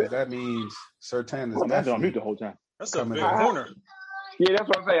happy because that means Surtain is definitely on mute the whole time. That's a big corner. Yeah, that's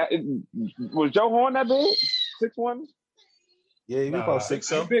what I'm saying. Was Joe Horn that big? 6'1"? Yeah, he was about 6.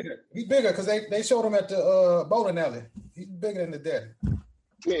 He's bigger because they showed him at the bowling alley. He's bigger than the daddy.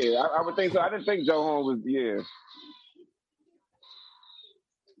 Yeah, I would think so. I didn't think Joe Horn was. Yeah.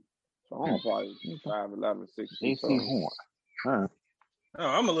 So Horn probably 5'11", 6. AC Horn. All right. Oh,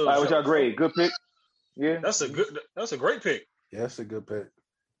 I'm a little. All right, what's y'all grade? Good pick. Yeah. That's a great pick. Yeah, that's a good pick.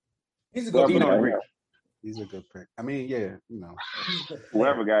 He's a good Whoever player. got him, He's a good pick. I mean, yeah, you know. He's a good player.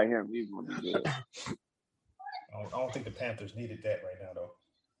 whoever got him, he's gonna be good. I don't think the Panthers needed that right now, though.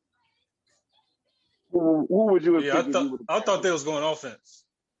 Who would you have Yeah, picked? I thought they was going offense.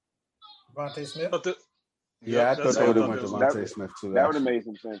 Devontae Smith. I thought that- Yeah, I that's thought what they would have went was That- Devontae Smith too. That would have made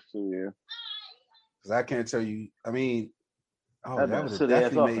some sense too. Yeah. Because I can't tell you. I mean, That that man would have silly ass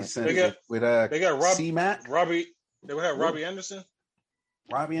definitely made offense. sense They got- with they got C-Mac, Robbie. They would have Robbie Anderson.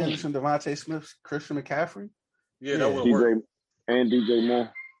 Robbie Anderson, Devontae Smith, Christian McCaffrey, Yeah, that Yeah. would have worked. DJ and DJ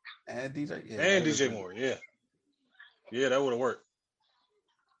Moore. and DJ. Yeah, And that DJ would've- Moore. Yeah, that would have worked.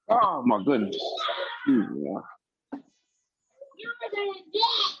 Oh my goodness. Excuse me.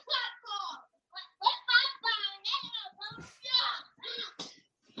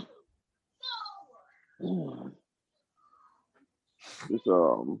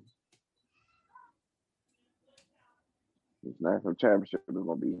 This national championship is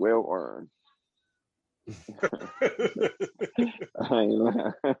gonna be well earned. I ain't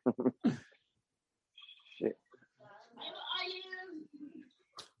lying. Shit.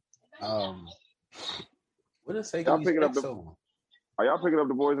 What did it say? Y'all These picking up picks the- so long? Are y'all picking up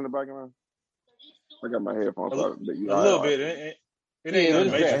the boys in the background? I got my headphones A out. but you- A little bit. It ain't Yeah,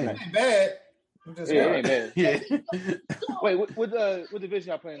 nothing it's major. bad. It ain't bad. I'm just Yeah, it ain't bad. Yeah. Wait, what division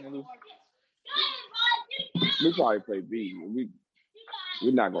y'all playing in, Lou? We probably play B.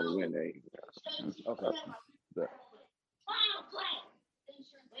 We're not gonna win A. Okay.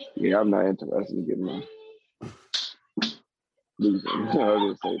 Yeah, I'm not interested in getting my losing. I'll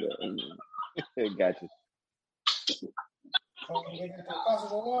just say that. Gotcha. They got the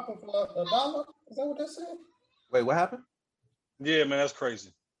possible Whopper for $1. Is that what that said? Wait, what happened? Yeah, man, that's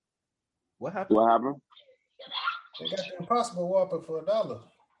crazy. What happened? What happened? They got the Impossible Whopper for $1.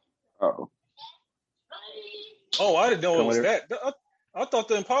 Oh, Oh, I didn't know it was Come that. I thought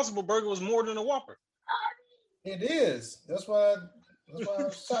the Impossible Burger was more than a Whopper. It is. That's why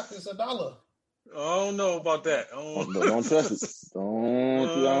I'm shocked it's $1. I don't know about that. Don't trust it.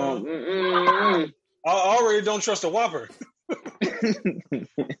 Don't. I already don't trust a Whopper.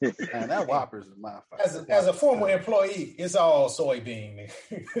 Man, that Whoppers is my favorite. As a former employee, it's all soybean.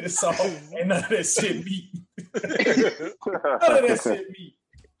 It's all ain't none of that shit meat. None of that shit meat.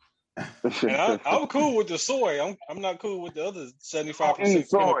 And I'm cool with the soy. I'm not cool with the other 75%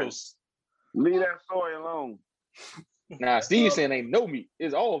 soy. chemicals. Leave that soy alone. Nah, Steve saying ain't no meat.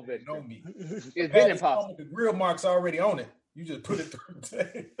 It's all vegetable. No meat. It's That been is impossible. The grill mark's already on it. You just put it through.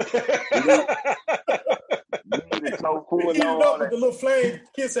 Leave the tofu Heat it alone. up with the little flame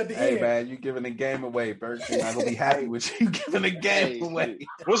kiss at the Hey end. man, you giving the game away, Bert. You're not gonna be happy with you giving the game Hey, away.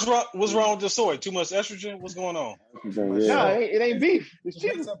 What's wrong with the soy? Too much estrogen? What's going on? Yeah. Nah, it ain't beef. It's It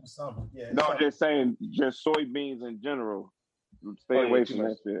chicken. makes up for something. Yeah. No, I'm just saying, just soybeans in general. Stay Oh, yeah, away too from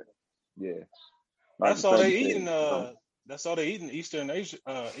much. that shit. Yeah. That's all they eat eating. That's all they eat in Eastern Asia,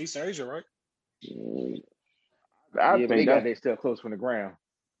 right? I Yeah, but they think got that their stuff close from the ground.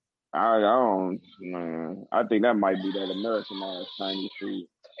 I don't. Man, I think that might be that Americanized Chinese food.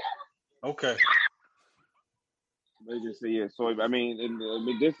 Okay. They just say yeah, soy. I mean,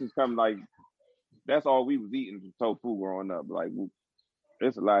 this is coming like that's all we was eating was tofu growing up. Like,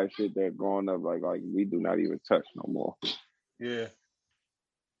 there's a lot of shit that growing up like we do not even touch no more. Yeah.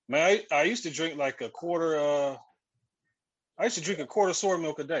 Man, I used to drink like a quarter. I used to drink a quart of soy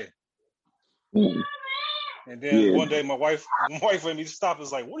milk a day. Mm. And then Yeah. one day my wife made me stop. And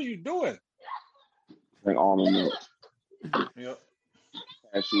was like, "What are you doing?" Like almond milk, Yep.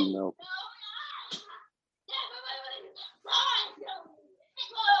 cashew milk.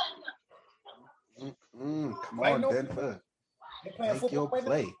 Come Like on, no- Denver. They playing Make football your right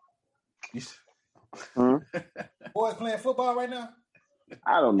play. You s- Hmm? now? Boys playing football right now?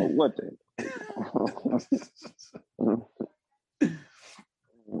 I don't know what they.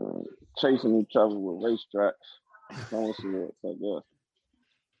 Chasing each other with racetracks. Don't see it. I guess.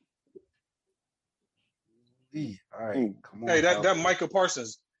 All right, Mm. come on. Hey, that Falcons. Micah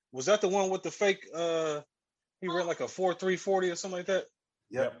Parsons, was that the one with the fake? He ran like a 4.340 or something like that.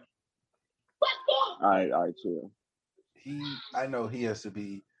 Yep. All right, chill. I know he has to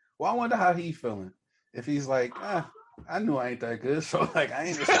be. Well, I wonder how he feeling. If he's like, I knew I ain't that good, so like I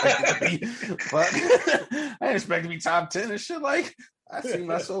ain't expecting to be, fuck, I ain't expecting to be top 10 and shit. Like I see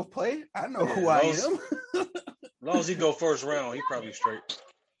myself play. I know who I am. As long as he go first round, he probably straight. As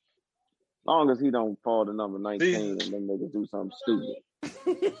long as he don't fall to number 19 and then they can do something stupid.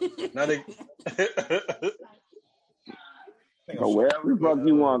 Now they. Go wherever the fuck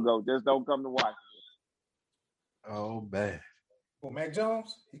you want to go. Just don't come to watch. Oh, bad. Well, Mac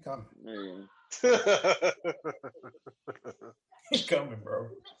Jones, he coming. Yeah. He's coming, bro.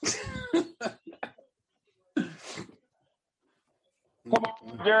 Come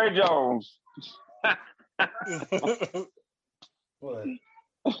on, Jerry Jones. What?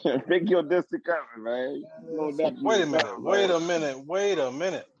 Pick your distant cousin, man. Wait a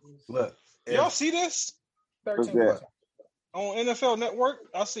minute. Look, Y'all see this 13 that? points. on NFL Network?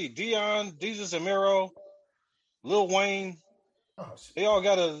 I see Dion, Jesus Amiro, Lil Wayne. Oh, shit. They all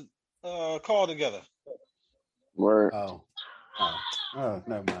got a call together. Word. oh,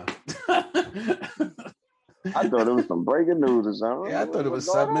 never mind. I thought it was some breaking news or something. Yeah, I thought it was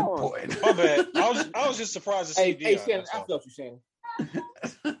What's going something on? important. My bad. I was just surprised to see Hey, Dion. Shannon, that's I all. felt you, Shannon.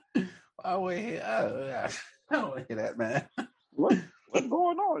 I want to hear. I don't want to hear that, man. What's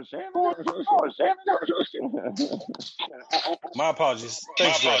going on, Shannon? What's going on, Shannon? My apologies.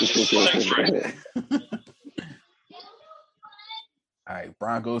 Thanks, Josh. All right,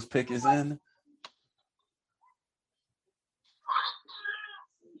 Broncos pick is in.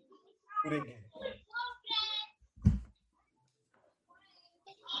 Who they get?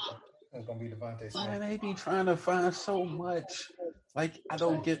 It's gonna be Devontae Smith. Man, they be trying to find so much. Like, I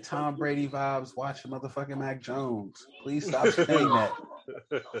don't get Tom Brady vibes watching motherfucking Mac Jones. Please stop saying that.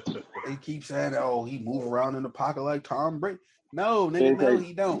 They keep saying, oh, he move around in the pocket like Tom Brady. No, nigga, no,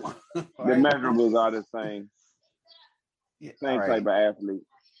 he don't. The Right? measurables are the same. Yeah, Same all right. type of athlete.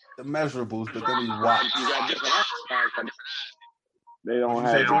 The measurables, but then we watch. They don't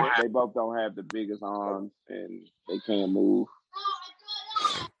What'd you say, have. Jay? They both don't have the biggest arms, and they can't move.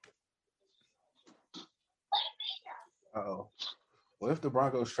 Uh-oh. What if the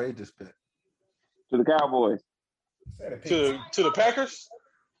Broncos trade this pick? To the Cowboys. To the Packers?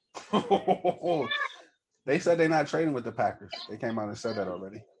 They said they're not trading with the Packers. They came out and said that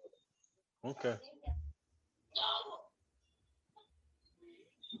already. Okay.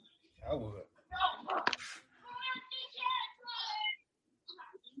 I would.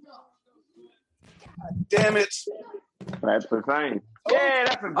 Damn it. That's the same. Yeah,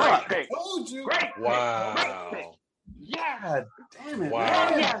 that's a great pick. Told you. Great. Wow. Yeah. God damn it. Wow.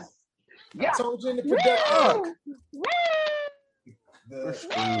 Man. Yes. I told you in the production. We're The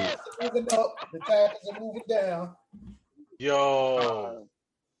screwed. Packers are moving up. The Packers are moving down. Yo.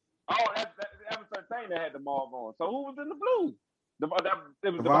 That was Sertain that had the mauve on. So who was in the blue? It was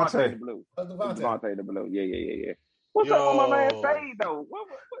Devontae. Devontae in the blue. Of It was Devontae. Devontae in the blue. Yeah. What's up with my man Yo. Fade though? What?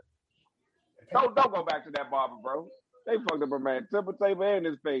 Don't go back to that barber, bro. They fucked up my man Temple Taylor and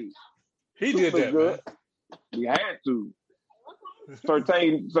his face. He did that, man. He had to.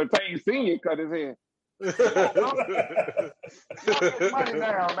 Sertain Senior cut his hair. Y'all get money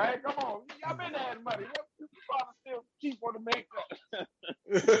now, man. Come on. Y'all been having money. You probably still cheap on the makeup.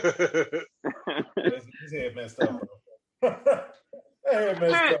 His head messed up, bro. His head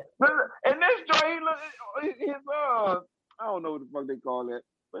messed up. And this joint, he look his I don't know what the fuck they call that,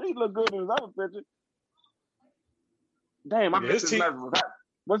 but he look good in his other picture. Damn, I Yeah, missed his his team- measurements.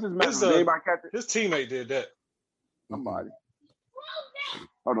 What's his His, measurements? Anybody catch it? His teammate did that. Somebody.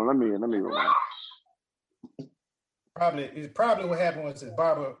 Hold on, let me rewind. Probably what happened was his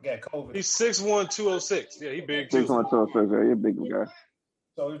barber got COVID. He's 6'1", 206. Yeah, he big too. 6'1", 206. You're a big guy.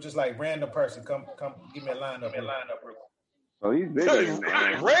 So it was just like random person, come give me a lineup. So he's big.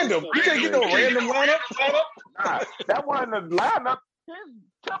 Random. You can't get no random lineup. Nah, that wasn't the lineup. His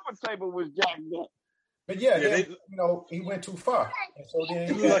temper table was jacked up. But yeah, Yeah, then, he went too far. And so then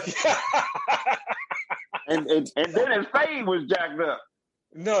He look like- And then his fade was jacked up.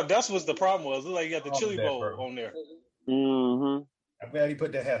 No, that's what the problem was. It looked like you got the chili that, bowl bro. on there. Mm-hmm. I'm glad he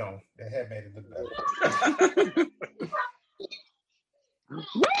put that hat on. That hat made it look better.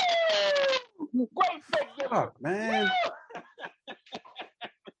 Woo! Great pick, Fuck, man.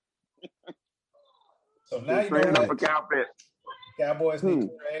 So now you Straight know up a cow pit. Cowboys need to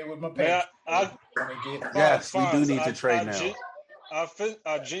trade with my Man, pants. Yes, we do need to trade now.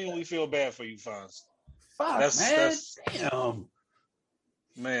 I genuinely feel bad for you, Fonz. Fuck, That's- man. Damn.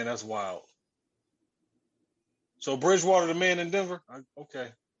 Man, that's wild. So Bridgewater, the man in Denver? Okay.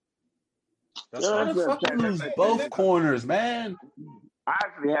 That's Yeah, fine. How the fuck you lose both corners, man? I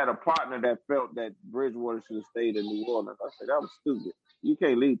actually had a partner that felt that Bridgewater should have stayed in New Orleans. I said, that was stupid. You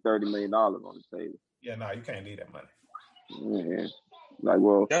can't leave $30 million on the table. Yeah, no, you can't leave that money. Yeah. Like,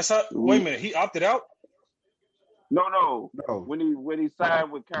 well, That's how. Wait a minute. He opted out? no. No. When he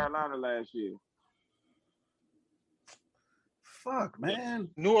signed with Carolina last year. Fuck, man.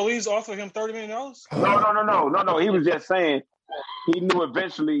 New Orleans offered him $30 million? No. He was just saying he knew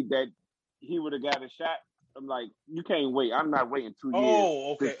eventually that he would have got a shot. I'm like, you can't wait. I'm not waiting 2 years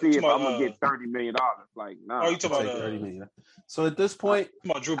Oh, okay. to see if Talking I'm about, gonna get $30 million. Like, nah. Oh, you talking Take about 30 million. So at this point,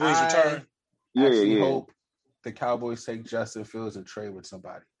 Drew Brees' return? actually hope the Cowboys take Justin Fields and trade with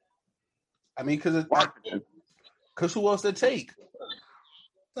somebody. I mean, because who else to take?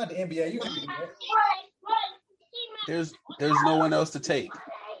 It's not the NBA. You can do that. There's no one else to take.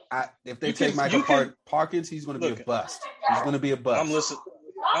 If they take Michael Parkins, he's going to be a bust. He's going to be a bust.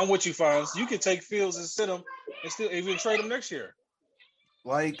 I'm with you, Fonz. You can take Fields and sit him and still even trade him next year.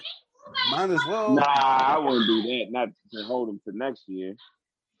 Like, might as well. Nah, I wouldn't do that. Not to hold him to next year.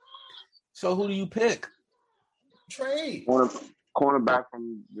 So who do you pick? Trade. Cornerback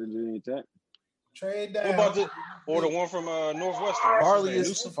from Virginia Tech. Trade down. What about the one from Northwestern?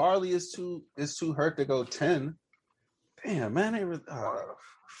 Farley is too hurt to go 10. Damn, man,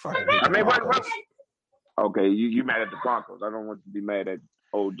 Okay, you mad at the Broncos? I don't want you to be mad at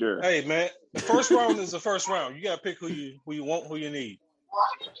old Jerry. Hey, man, the first round is the first round. You gotta pick who you want, who you need.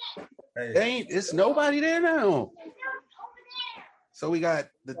 Hey. It's nobody there now. So we got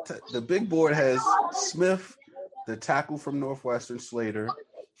the big board has Smith, the tackle from Northwestern, Slater,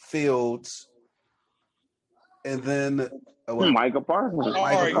 Fields, and then Micah Parsons.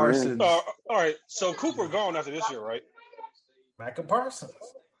 All right. So Cooper gone after this year, right? Micah Parsons.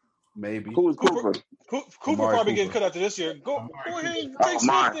 Maybe. Who's Cooper? Cooper probably getting cut after this year. Go ahead and take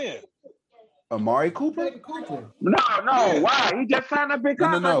Smith then. Amari Cooper? No. Why? He just signed a big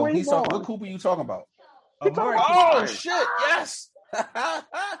contract. No. He's talking. What Cooper you talking about? Amari shit! Yes.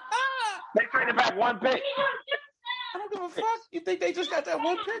 They traded back one pick. I don't give a fuck. You think they just got that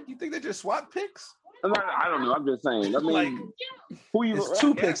one pick? You think they just swapped picks? I don't know. I'm just saying. I mean, who you? It's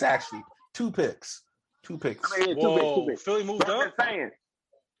two picks actually. Two picks. I mean, Whoa, two picks. Philly moved up. I'm saying.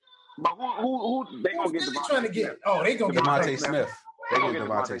 But who they gonna get? Trying to get? Oh, they gonna get Devontae Smith. They get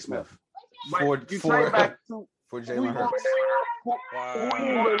Devontae Smith for Jalen Hurts.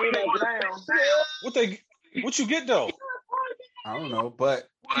 What you get though? I don't know, but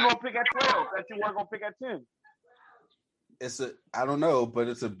you gonna pick at 12 that you weren't gonna pick at 10. I don't know, but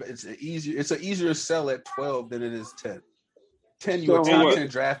it's an easier sell at 12 than it is 10. 10 you a top 10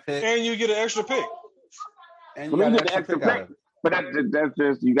 draft pick, and you get an extra pick, and you got an extra pick out of it. But that's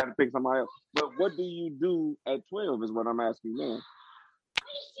just you got to pick somebody else. But what do you do at 12 is what I'm asking now.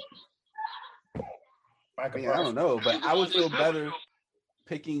 I don't know, but I would feel better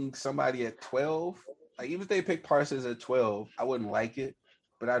picking somebody at 12. Like even if they pick Parsons at 12, I wouldn't like it,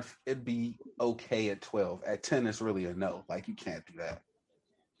 but it'd be okay at 12. At 10, it's really a no. Like you can't do that.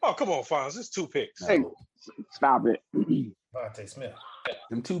 Oh, come on, Fonz. It's 2 picks. No. Hey, stop it. Devontae Smith.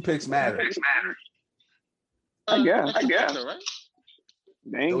 Them 2 picks matter. I guess. Right?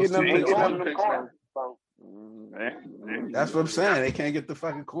 They ain't getting them corner. That's what I'm saying. They can't get the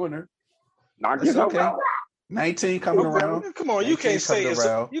fucking corner. That's okay. 19 coming around. Come on, you can't say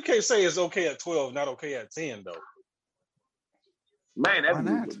it's okay at 12, not okay at 10 though. Man, that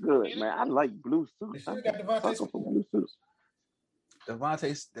blue was good, man. I like blue suits. You got Devontae Smith. Blue suits.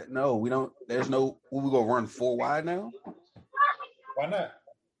 No, we don't. There's no. We gonna run 4 wide now? Why not?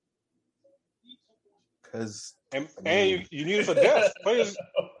 Because you need it for depth. Players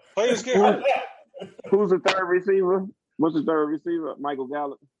get hurt. Who's the third receiver? What's the third receiver? Michael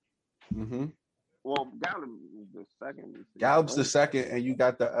Gallup. Mm-hmm. Well, Gallup is the second receiver. Gallup's the second, and you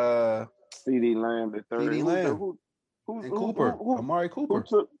got the CeeDee Lamb the third. CeeDee Lamb. And Cooper. Amari Cooper. Who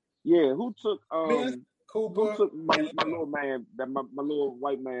took Cooper. Who took my little man, my little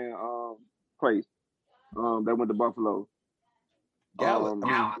white man place that went to Buffalo? Gallup.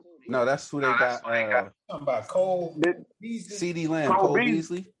 No, that's who they got. Talking about Cole Beasley. CeeDee Lamb, Cole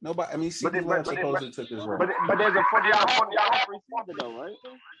Beasley. Nobody. I mean, CeeDee Lamb supposedly took his role. But there's a 40-yard receiver though, right?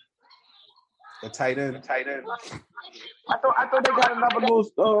 A tight end. I thought they got another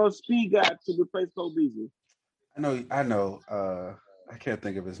little speed guy to replace Cole Beasley. I know. I can't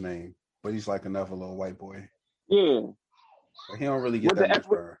think of his name, but he's like another little white boy. Yeah. But he don't really get that much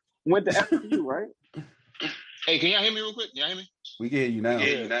burn. Went to FSU, right? Hey, can y'all hear me real quick? Y'all hear me? We can hear you now.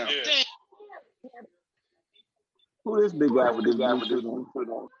 Yeah. Who this big guy with this guy with this on?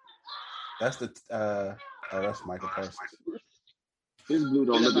 That's that's Michael Parsons. His blue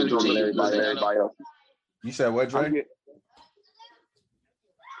don't look as good as everybody else. You said what, Dre? All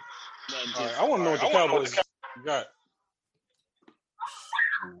right, I want to know what the Cowboys got.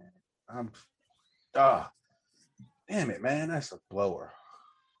 Damn it, man. That's a blower.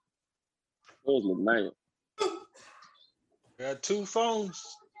 Where's McMahon? Got 2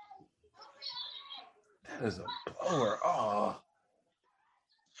 phones. That is a blower. Oh.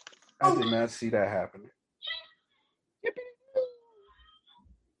 I did not see that happen.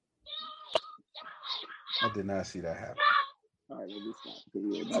 I did not see that happen. All right,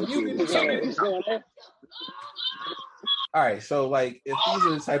 we'll just stop. All right, so like if these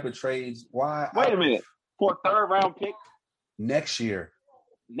are the type of trades, why? Wait a minute. For a 3rd round pick Next year.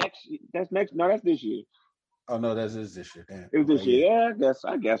 next. That's next. No, that's this year. Oh no, that is this year. Damn. It was this year. Yeah,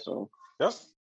 I guess so. That's